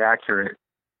very accurate,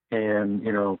 and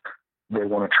they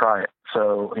want to try it.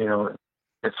 So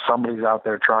if somebody's out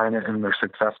there trying it and they're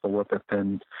successful with it,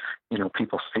 then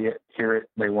people see it, hear it,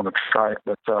 they want to try it.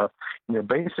 But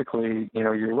basically,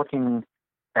 you're looking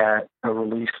at a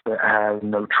release that has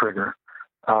no trigger,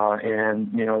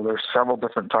 and there's several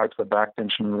different types of back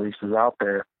tension releases out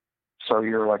there. So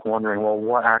you're like wondering, well,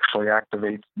 what actually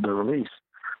activates the release?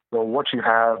 Well, what you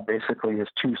have basically is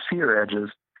two sear edges,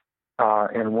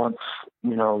 and once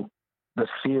the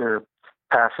sear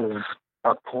passes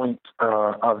a point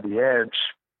of the edge,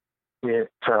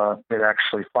 it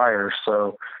actually fires.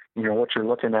 So what you're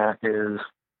looking at is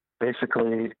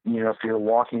basically if you're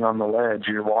walking on the ledge,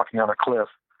 you're walking on a cliff,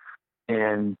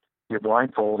 and you're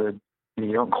blindfolded, and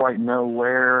you don't quite know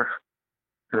where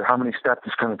or how many steps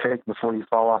it's going to take before you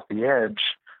fall off the edge.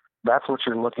 That's what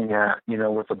you're looking at,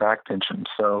 with the back tension.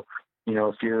 So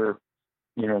if you're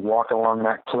walking along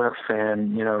that cliff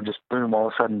and just boom, all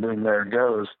of a sudden, boom, there it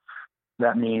goes.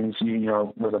 That means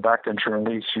with a back tension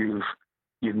release,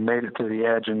 you've made it to the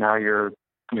edge, and now you're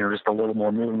just a little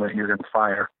more movement, you're going to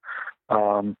fire.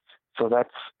 So that's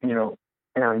in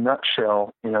a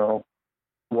nutshell,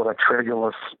 what a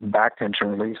triggerless back tension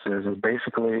release is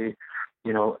basically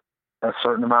a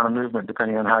certain amount of movement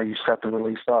depending on how you set the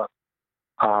release up.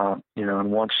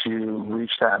 And once you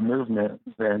reach that movement,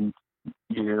 then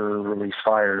your release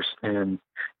fires. And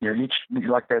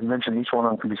like I mentioned, each one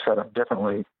of them can be set up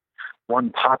differently.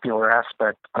 One popular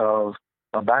aspect of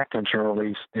a back tension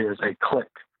release is a click.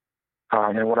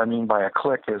 And what I mean by a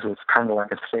click is it's kind of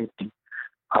like a safety.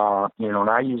 And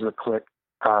I use a click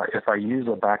if I use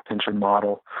a back tension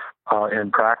model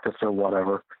in practice or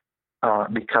whatever,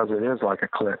 because it is like a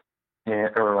click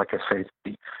or like a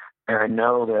safety. And I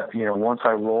know that, once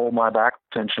I roll my back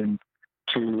tension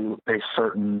to a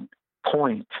certain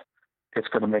point, it's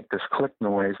going to make this click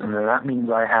noise. And then that means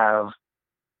I have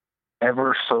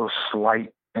ever so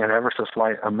slight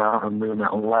amount of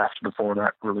movement left before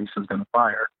that release is going to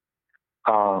fire.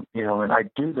 And I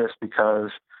do this because,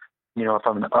 if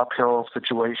I'm in an uphill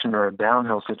situation or a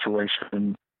downhill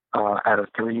situation at a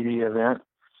 3D event,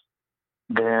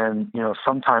 then,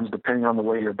 sometimes depending on the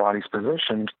way your body's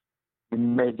positioned, you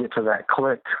may get to that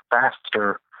click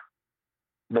faster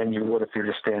than you would if you're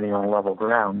just standing on level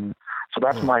ground. So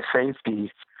that's my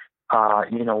safety,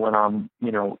 when I'm,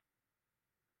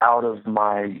 out of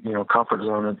my, comfort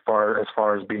zone as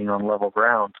far as being on level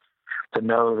ground, to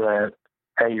know that,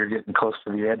 hey, you're getting close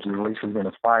to the edge, the release is going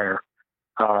to fire.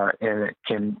 And it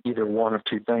can either one of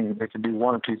two things. It can do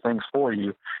one of two things for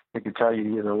you. It could tell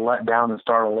you either let down and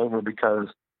start all over because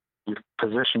you've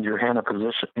positioned your hand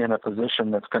in a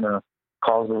position that's going to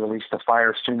cause the release to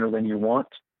fire sooner than you want.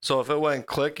 So if it went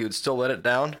click, you'd still let it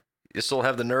down? You still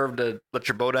have the nerve to let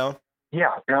your bow down?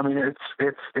 Yeah, I mean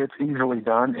it's easily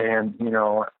done, and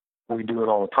we do it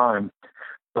all the time.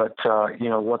 But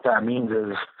what that means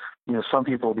is some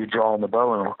people will be drawing the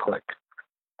bow and it'll click.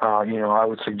 I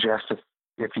would suggest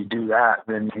if you do that,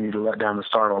 then you need to let down the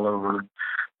start all over.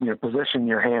 Position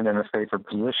your hand in a safer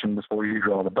position before you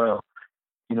draw the bow.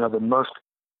 The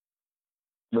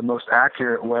most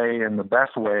accurate way and the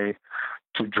best way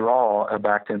to draw a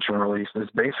back tension release is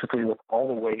basically with all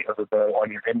the weight of the bow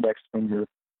on your index finger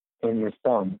and your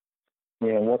thumb.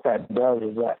 And what that does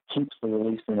is that keeps the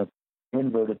release in an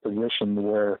inverted position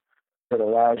where it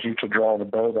allows you to draw the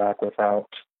bow back without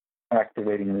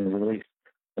activating the release.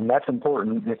 And that's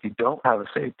important if you don't have a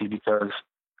safety, because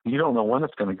you don't know when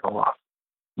it's going to go off.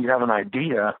 You have an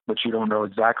idea, but you don't know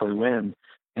exactly when.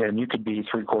 And you could be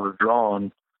three-quarter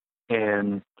drawn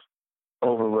and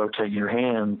over-rotate your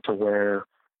hand to where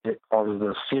it causes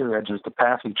the sear edges to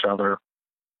pass each other,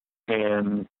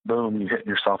 and boom, you hit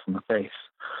yourself in the face.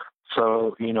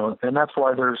 So, and that's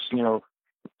why there's,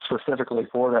 specifically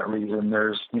for that reason,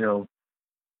 there's,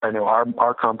 I know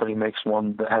our company makes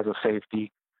one that has a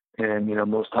safety, and,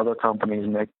 most other companies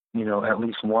make, at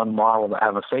least one model that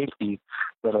have a safety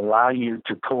that allow you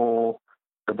to pull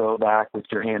the bow back with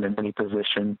your hand in any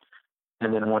position.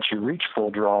 And then once you reach full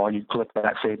draw, you click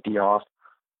that safety off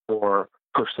or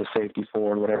push the safety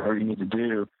forward, whatever you need to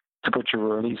do. to put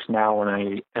your release now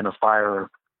in a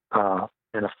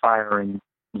firing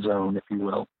zone, if you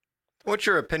will. What's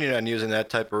your opinion on using that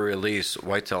type of release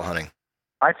whitetail hunting?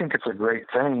 I think it's a great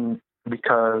thing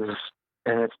because,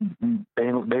 and it's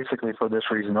basically for this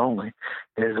reason only,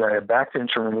 is a back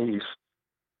tension release,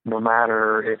 no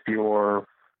matter if you're,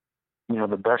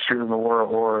 the best shooter in the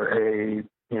world or an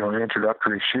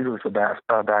introductory shooter with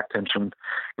a back tension,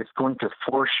 it's going to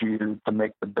force you to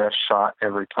make the best shot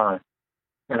every time.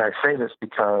 And I say this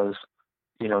because,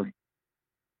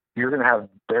 you're going to have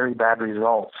very bad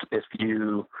results if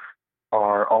you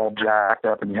are all jacked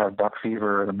up and you have buck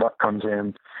fever and a buck comes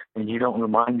in and you don't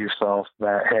remind yourself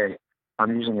that, hey,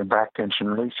 I'm using a back tension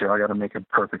release here. I got to make a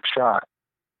perfect shot.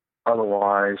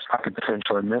 Otherwise, I could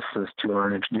potentially miss this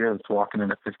 200-inch deer that's walking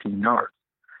in at 15 yards.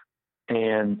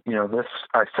 And,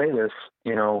 I say this,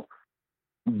 because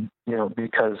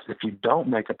if you don't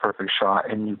make a perfect shot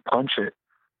and you punch it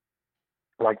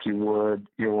like you would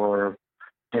your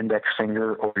index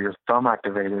finger or your thumb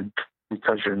activated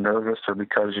because you're nervous or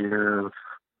because you're,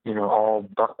 all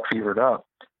buck fevered up,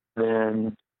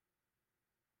 then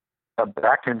a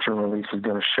back tension release is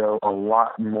going to show a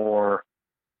lot more.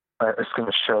 It's going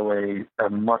to show a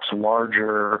much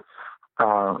larger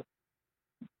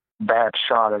bad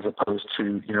shot as opposed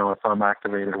to, a thumb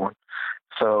activated one.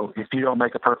 So if you don't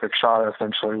make a perfect shot,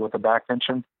 essentially with a back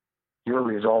tension, your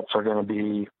results are going to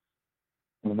be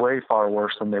way far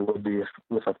worse than they would be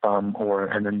with a thumb or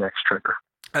an index trigger.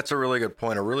 That's a really good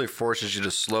point. It really forces you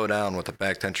to slow down with the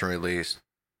back tension release.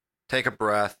 Take a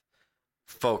breath,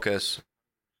 focus.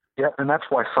 Yeah, and that's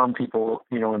why some people,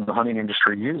 in the hunting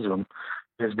industry use them,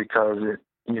 is because it,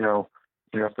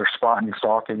 if they're spotting,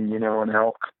 stalking, an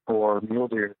elk or mule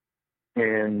deer,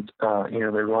 and they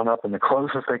run up, and the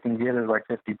closest they can get is like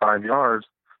 55 yards,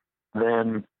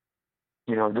 then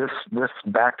this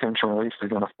back tension release is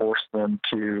going to force them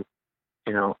to,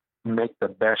 make the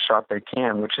best shot they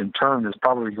can, which in turn is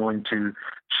probably going to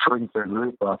shrink their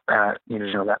group up at,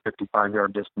 that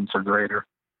 55-yard distance or greater.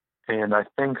 And I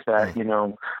think that,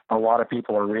 a lot of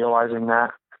people are realizing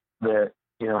that, hey,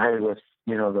 with,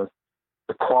 the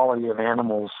quality of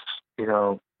animals,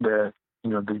 that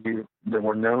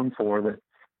we're known for, that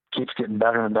keeps getting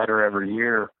better and better every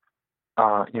year,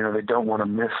 they don't want to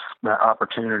miss that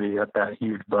opportunity at that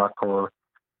huge buck or,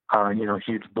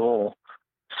 huge bull.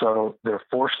 So they're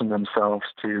forcing themselves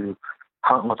to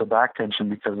hunt with a back tension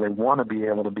because they want to be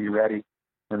able to be ready,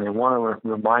 and they want to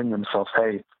remind themselves,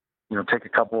 hey, take a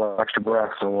couple of extra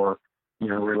breaths, or,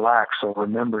 relax. So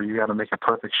remember, you got to make a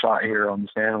perfect shot here on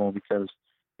this animal, because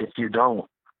if you don't,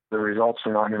 the results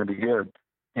are not going to be good.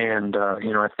 And,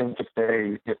 I think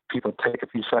if people take a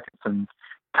few seconds and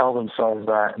tell themselves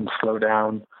that and slow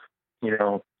down,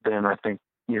 then I think,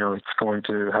 it's going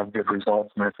to have good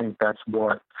results. And I think that's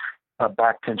what a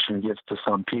back tension gives to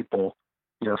some people,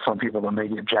 some people that may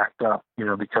get jacked up,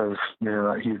 because,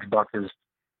 that huge buck is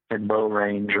in bow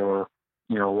range or,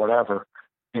 whatever.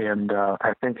 And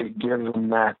I think it gives them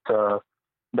that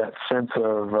sense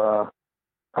of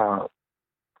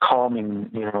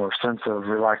calming, or sense of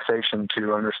relaxation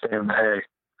to understand that, hey,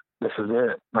 this is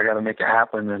it. I got to make it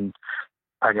happen, and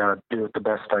I got to do it the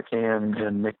best I can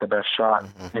and make the best shot.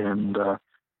 Mm-hmm. And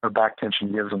a back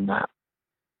tension gives them that.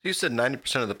 You said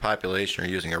 90% of the population are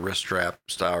using a wrist strap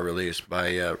style release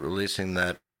by releasing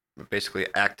that, basically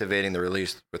activating the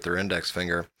release with their index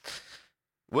finger.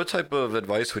 What type of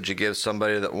advice would you give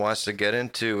somebody that wants to get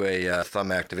into a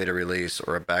thumb activated release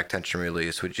or a back tension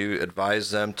release? Would you advise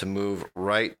them to move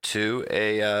right to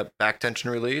a back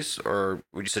tension release, or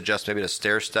would you suggest maybe to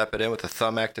stair step it in with a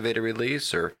thumb activated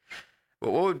release? Or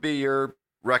what would be your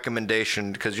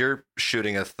recommendation, because you're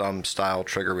shooting a thumb style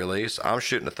trigger release? I'm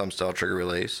shooting a thumb style trigger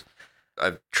release.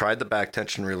 I've tried the back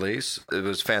tension release. It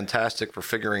was fantastic for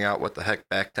figuring out what the heck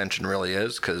back tension really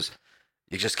is, because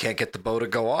you just can't get the bow to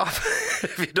go off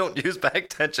if you don't use back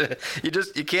tension.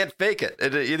 You can't fake it.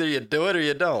 Either you do it or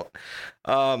you don't.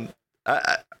 What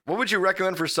would you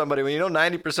recommend for somebody when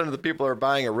 90% of the people are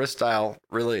buying a wrist style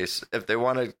release, if they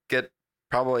want to get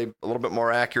probably a little bit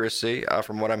more accuracy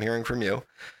from what I'm hearing from you?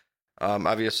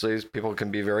 Obviously, people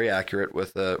can be very accurate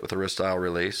with a wrist style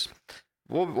release.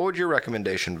 What would your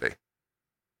recommendation be?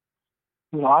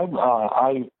 And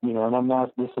I'm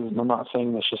not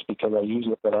saying this just because I use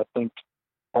it, but I think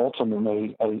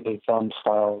ultimately a thumb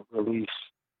style release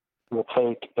will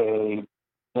take a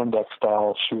index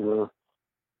style shooter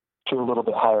to a little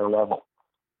bit higher level.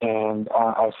 And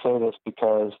I say this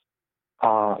because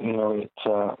it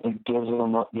gives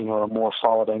them a more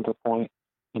solid anchor point.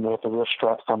 With the wrist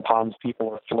strap, sometimes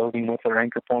people are floating with their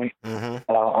anchor point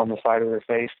on the side of their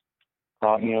face.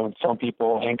 Some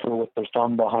people anchor with their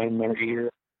thumb behind their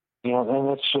ear. And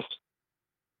it's just,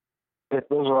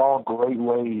 those are all great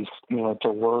ways,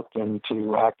 to work and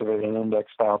to activate an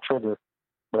index style trigger.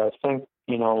 But I think,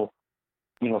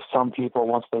 some people,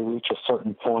 once they reach a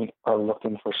certain point, are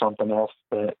looking for something else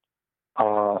that,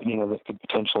 that could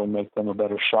potentially make them a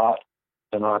better shot.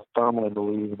 And I firmly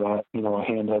believe that, a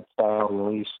handheld style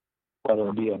release, whether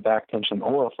it be a back tension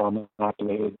or a thumb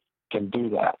activated, can do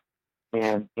that.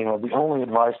 And, the only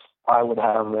advice I would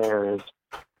have there is,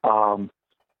 a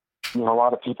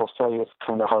lot of people say it's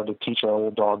kind of hard to teach an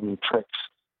old dog new tricks.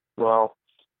 Well,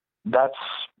 that's,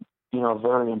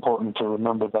 very important to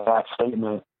remember that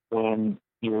statement when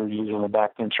you're using a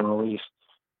back tension release,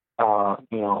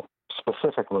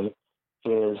 specifically,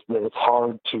 is that it's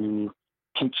hard to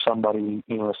teach somebody,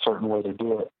 a certain way to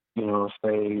do it, if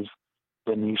they've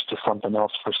been used to something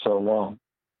else for so long.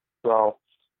 Well,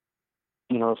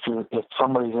 if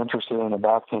somebody's interested in a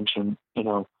back tension,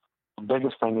 the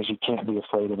biggest thing is you can't be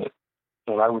afraid of it.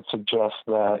 And I would suggest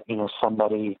that,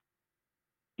 somebody,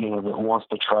 that wants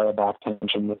to try a back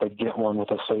tension, that they get one with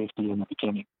a safety in the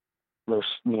beginning. There's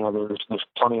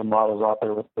plenty of models out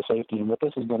there with the safety. And what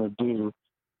this is going to do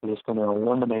is it's going to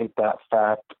eliminate that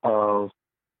fact of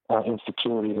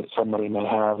insecurity that somebody may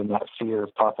have and that fear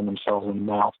of popping themselves in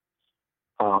the mouth.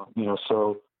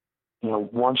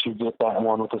 Once you get that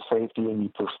one with the safety and you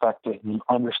perfect it and you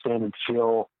understand and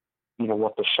feel,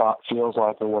 what the shot feels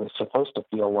like or what it's supposed to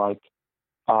feel like,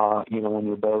 when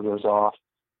your bow goes off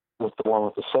with the one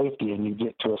with the safety, and you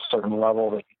get to a certain level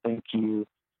that you think you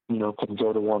could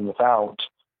go to one without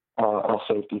a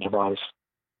safety device,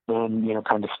 then,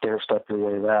 kind of stair step your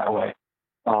way that way.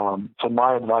 So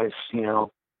my advice,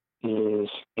 is,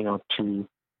 to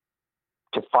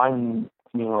find,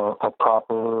 a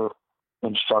proper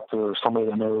instructor or somebody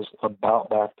that knows about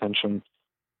back tension,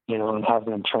 and have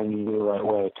them train you the right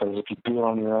way. Because if you do it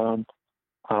on your own,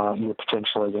 you're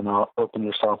potentially going to open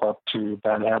yourself up to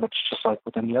bad habits, just like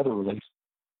with any other release.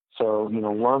 So,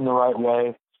 learn the right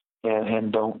way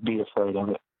and don't be afraid of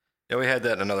it. Yeah, we had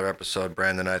that in another episode,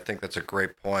 Brandon. I think that's a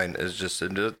great point. Is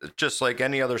just like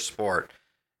any other sport.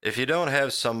 If you don't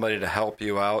have somebody to help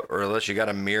you out, or unless you got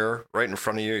a mirror right in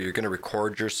front of you, you're going to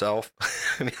record yourself.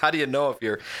 I mean, how do you know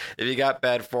if you got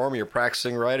bad form, you're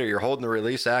practicing right, or you're holding the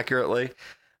release accurately?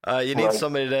 You need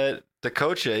somebody to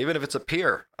coach you, even if it's a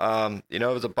peer. If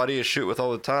it's a buddy you shoot with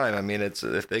all the time. I mean,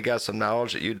 if they got some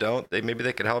knowledge that you don't, maybe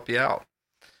they could help you out.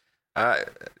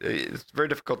 It's very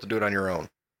difficult to do it on your own.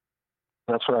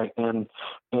 That's right, and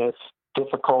it's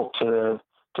difficult to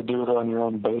do it on your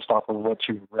own based off of what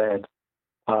you've read.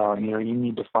 You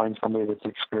need to find somebody that's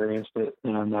experienced it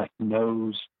and that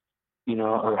knows,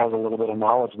 or has a little bit of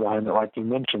knowledge behind it, like you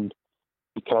mentioned,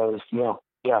 because, you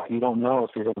don't know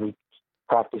if you're going to be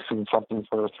practicing something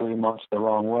for 3 months the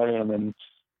wrong way, and then,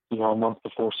 a month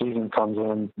before season comes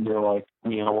in, you're like,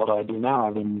 what do I do now?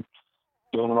 I've been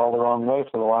doing it all the wrong way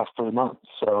for the last 3 months.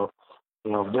 So,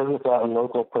 visit that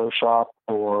local pro shop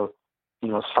or,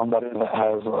 somebody that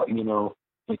has,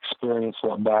 experience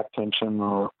what back tension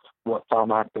or what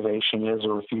thumb activation is,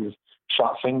 or if you've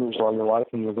shot fingers all your life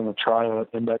and you're going to try an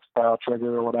index style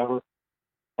trigger or whatever,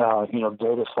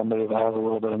 go to somebody that has a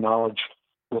little bit of knowledge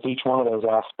with each one of those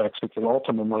aspects, because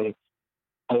ultimately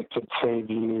it could save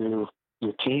you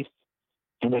your teeth,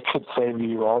 and it could save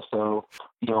you also,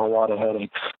 a lot of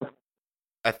headaches.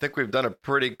 I think we've done a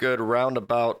pretty good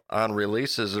roundabout on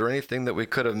releases. Is there anything that we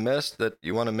could have missed that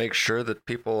you want to make sure that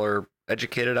people are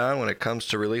educated on when it comes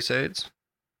to release aids?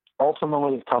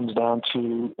 Ultimately, it comes down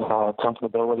to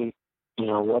comfortability.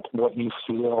 What you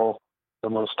feel the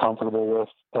most comfortable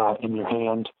with in your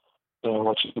hand, and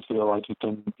what you feel like you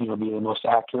can, be the most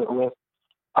accurate with.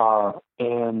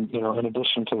 And in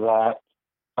addition to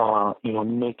that,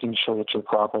 making sure that you're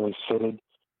properly fitted,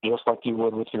 just like you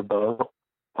would with your bow.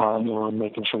 And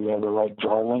making sure you have the right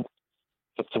draw length.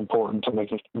 It's important to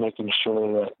making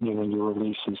sure that, your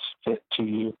release is fit to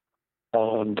you.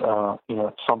 And,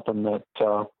 it's something that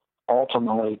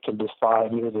ultimately can be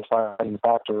the deciding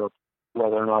factor of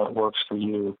whether or not it works for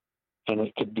you. And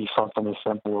it could be something as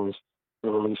simple as the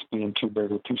release being too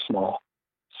big or too small.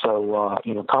 So,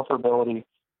 comfortability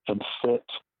and fit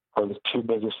are the two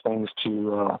biggest things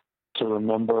to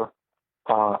remember,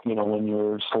 when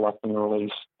you're selecting a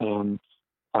release. And,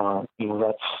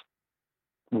 that's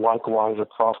likewise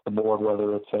across the board,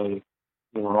 whether it's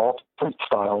all three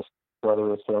styles,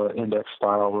 whether it's an index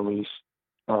style release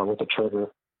with a trigger,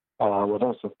 whether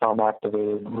it's a thumb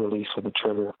activated release with a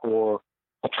trigger, or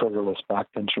a triggerless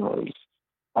back tension release.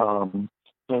 And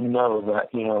know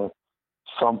that,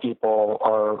 some people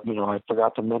are, I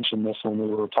forgot to mention this when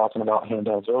we were talking about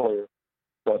handhelds earlier,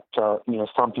 but,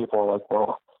 some people are like,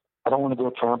 well, I don't want to go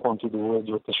trampling through the woods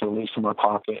with this release in my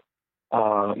pocket,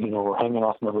 or hanging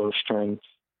off my bowstring,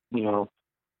 you know,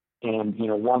 and,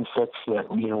 one fix that,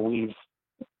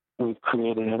 we've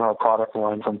created in our product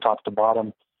line from top to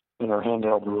bottom in our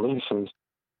handheld releases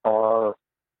are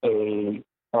a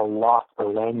lock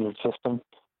or lanyard system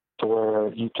to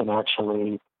where you can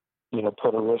actually,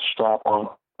 put a wrist strap on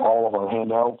all of our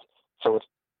handhelds. So it's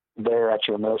there at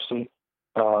your mercy.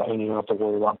 And you don't have to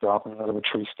worry about dropping it out of a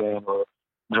tree stand or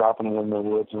dropping it in the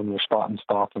woods when you're spotting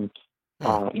stalking.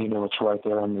 It's right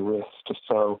there on your wrist.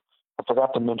 So I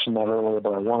forgot to mention that earlier,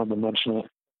 but I wanted to mention it.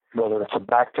 Whether it's a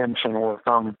back tension or a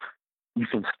thumb, you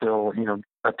can still,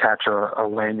 attach a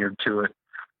lanyard to it,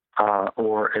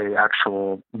 or a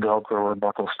actual Velcro or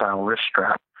buckle style wrist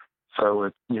strap. So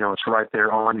it's right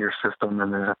there on your system,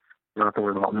 and you don't have to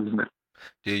worry about losing it.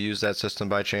 Do you use that system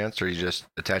by chance, or you just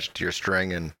attach it to your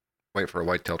string and wait for a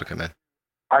whitetail to come in?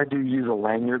 I do use a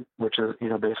lanyard, which is,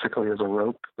 basically is a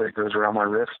rope that goes around my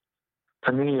wrist.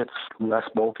 To me, it's less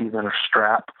bulky than a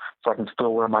strap, so I can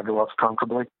still wear my gloves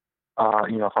comfortably.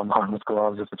 If I'm hunting with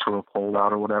gloves, if it's real cold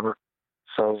out or whatever.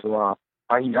 So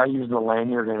I use the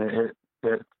lanyard, and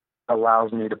it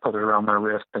allows me to put it around my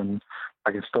wrist, and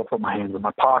I can still put my hands in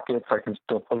my pockets. I can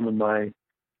still put them in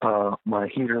my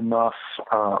heater muff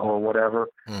or whatever,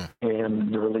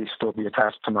 and the release still be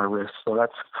attached to my wrist. So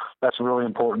that's really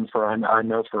important I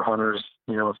know for hunters,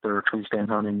 if they're tree stand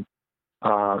hunting,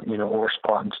 or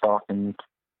spot and stalk, and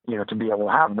to be able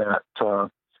to have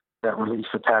that release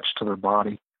attached to their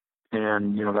body.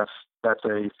 And that's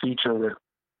a feature that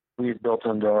we've built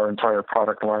into our entire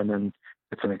product line, and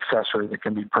it's an accessory that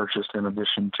can be purchased in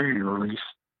addition to your release.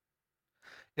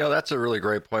 That's a really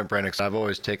great point, Brandon, because I've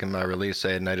always taken my release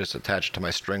aid and I just attach it to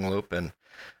my string loop, and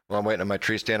while I'm waiting on my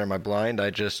tree stand or my blind, I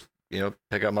just,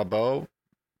 pick up my bow,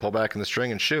 pull back in the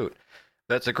string, and shoot.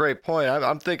 That's a great point.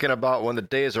 I'm thinking about when the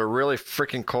days are really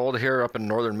freaking cold here up in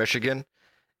northern Michigan,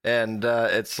 and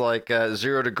it's like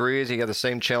 0 degrees. You got the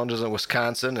same challenges in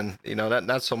Wisconsin, and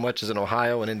not so much as in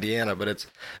Ohio and Indiana, but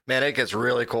it gets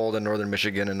really cold in northern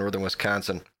Michigan and northern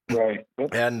Wisconsin. Right.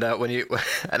 And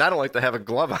and I don't like to have a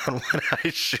glove on when I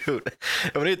shoot.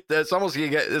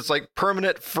 It's like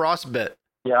permanent frostbite.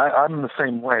 Yeah, I'm the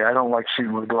same way. I don't like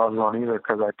shooting with gloves on either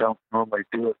because I don't normally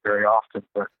do it very often.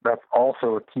 But that's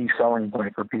also a key selling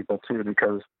point for people too,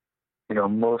 because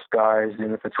most guys,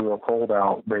 even if it's real cold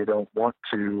out, they don't want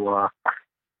to,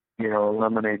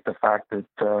 eliminate the fact that,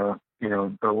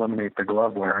 eliminate the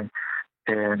glove wearing.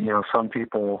 And, some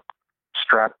people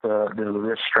strap the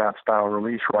wrist strap style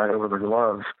release right over the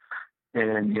gloves,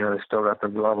 and, they still got the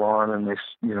glove on and they,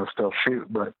 still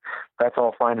shoot. But that's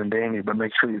all fine and dandy, but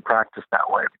make sure you practice that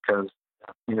way because,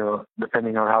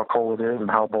 depending on how cold it is and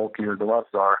how bulky your gloves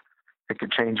are, it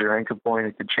could change your anchor point,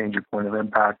 it could change your point of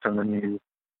impact, and then you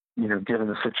get in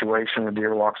a situation, a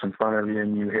deer walks in front of you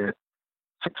and you hit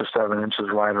 6 or 7 inches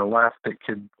right or left, it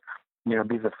could,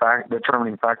 be the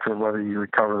determining factor of whether you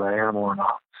recover the animal or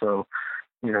not. So,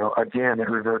 again, it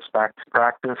reverts back to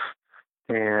practice,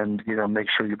 and, make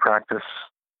sure you practice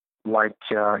like,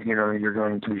 you're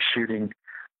going to be shooting,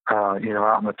 out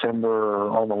in the timber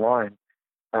or on the line,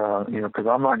 because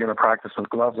I'm not going to practice with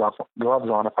gloves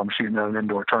on if I'm shooting at an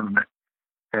indoor tournament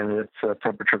and it's a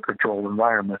temperature controlled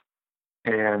environment.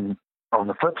 And on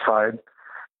the flip side,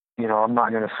 I'm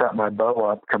not going to set my bow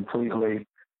up completely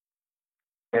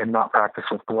and not practice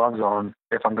with gloves on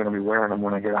if I'm going to be wearing them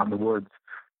when I get out in the woods,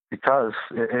 because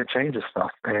it changes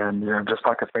stuff. And, just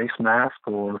like a face mask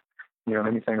or,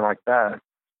 anything like that,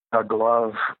 a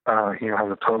glove, has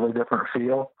a totally different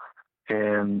feel.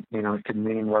 And, it can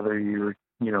mean whether you,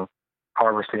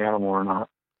 harvest the animal or not.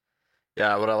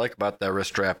 Yeah, what I like about that wrist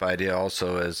strap idea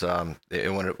also is what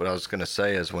I was going to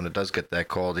say is when it does get that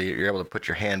cold, you're able to put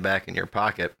your hand back in your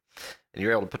pocket, and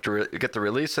you're able to get the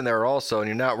release in there also, and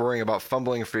you're not worrying about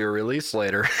fumbling for your release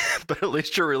later, but at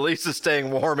least your release is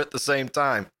staying warm at the same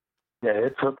time. Yeah,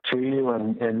 it's hooked to you,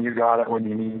 and you got it when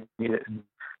you need it. And,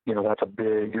 that's a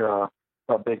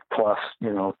big plus,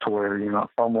 to where you're not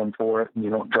fumbling for it and you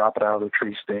don't drop it out of the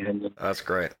tree stand. And, that's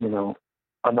great.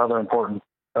 Another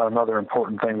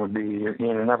important thing would be,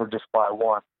 never just buy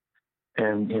one.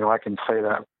 And, I can say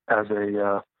that as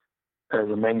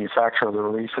a manufacturer of the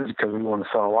releases because we want to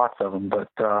sell lots of them, but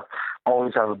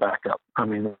always have a backup. I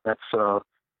mean, that's an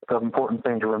important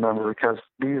thing to remember because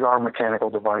these are mechanical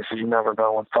devices. You never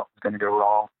know when something's going to go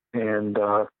wrong. And,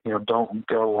 don't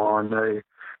go on a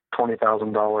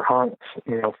 $20,000 hunt,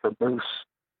 for moose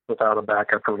without a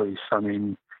backup release. I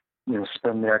mean,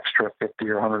 spend the extra $50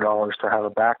 or $100 to have a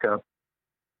backup,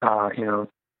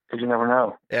 you never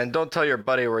know. And don't tell your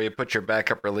buddy where you put your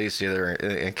backup release either,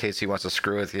 in case he wants to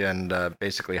screw with you and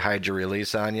basically hide your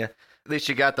release on you. At least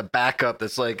you got the backup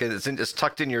that's like it's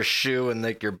tucked in your shoe and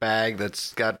like your bag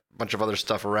that's got a bunch of other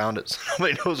stuff around it, so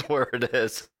nobody knows where it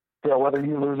is. Yeah, whether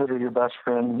you lose it or your best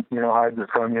friend, hides it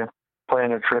from you,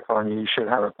 playing a trick on you, you should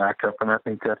have a backup. And I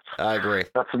think I agree.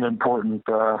 That's an important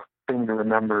thing to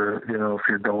remember. If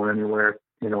you're going anywhere,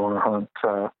 on a hunt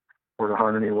or to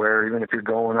hunt anywhere, even if you're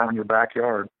going out in your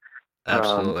backyard.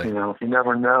 Absolutely. You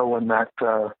never know when that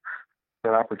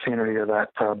opportunity or that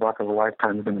buck of a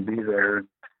lifetime is going to be there.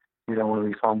 You don't want to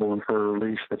be fumbling for a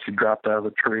release that you dropped out of the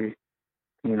tree,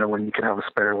 when you can have a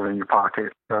spare one in your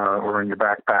pocket or in your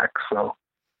backpack. So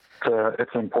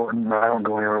it's important. I don't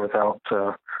go anywhere without,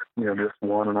 just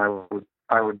one. And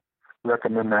I would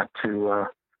recommend that to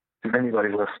anybody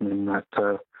listening that,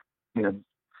 you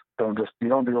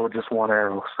don't go with just one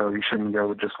arrow. So you shouldn't go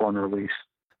with just one release.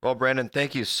 Well, Brandon,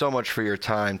 thank you so much for your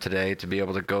time today to be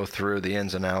able to go through the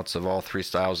ins and outs of all three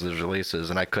styles of these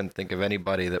releases. And I couldn't think of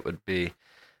anybody that would be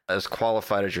as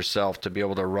qualified as yourself to be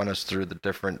able to run us through the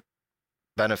different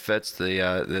benefits, the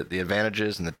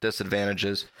advantages and the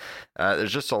disadvantages.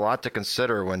 There's just a lot to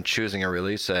consider when choosing a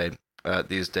release aid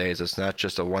these days. It's not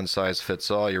just a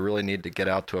one-size-fits-all. You really need to get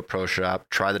out to a pro shop,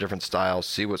 try the different styles,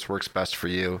 see what works best for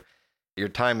you. Your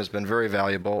time has been very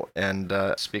valuable, and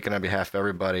speaking on behalf of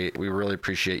everybody, we really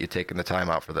appreciate you taking the time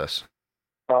out for this.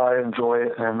 I enjoy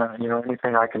it, and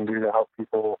anything I can do to help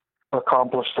people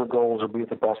accomplish their goals or be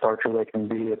the best archer they can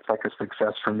be, it's like a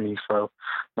success for me. So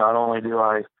not only do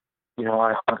I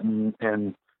hunt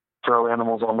and throw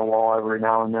animals on the wall every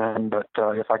now and then, but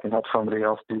if I can help somebody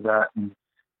else do that and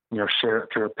share it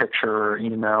through a picture or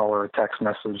email or a text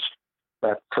message,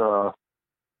 that's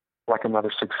like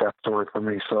another success story for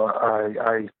me. So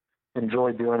I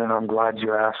enjoy doing it. I'm glad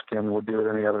you asked, and we'll do it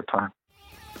any other time.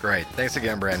 Great. Thanks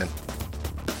again, Brandon.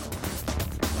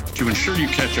 To ensure you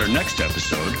catch our next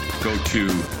episode, go to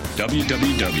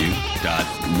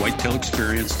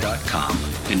www.whitetailexperience.com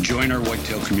and join our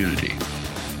Whitetail community.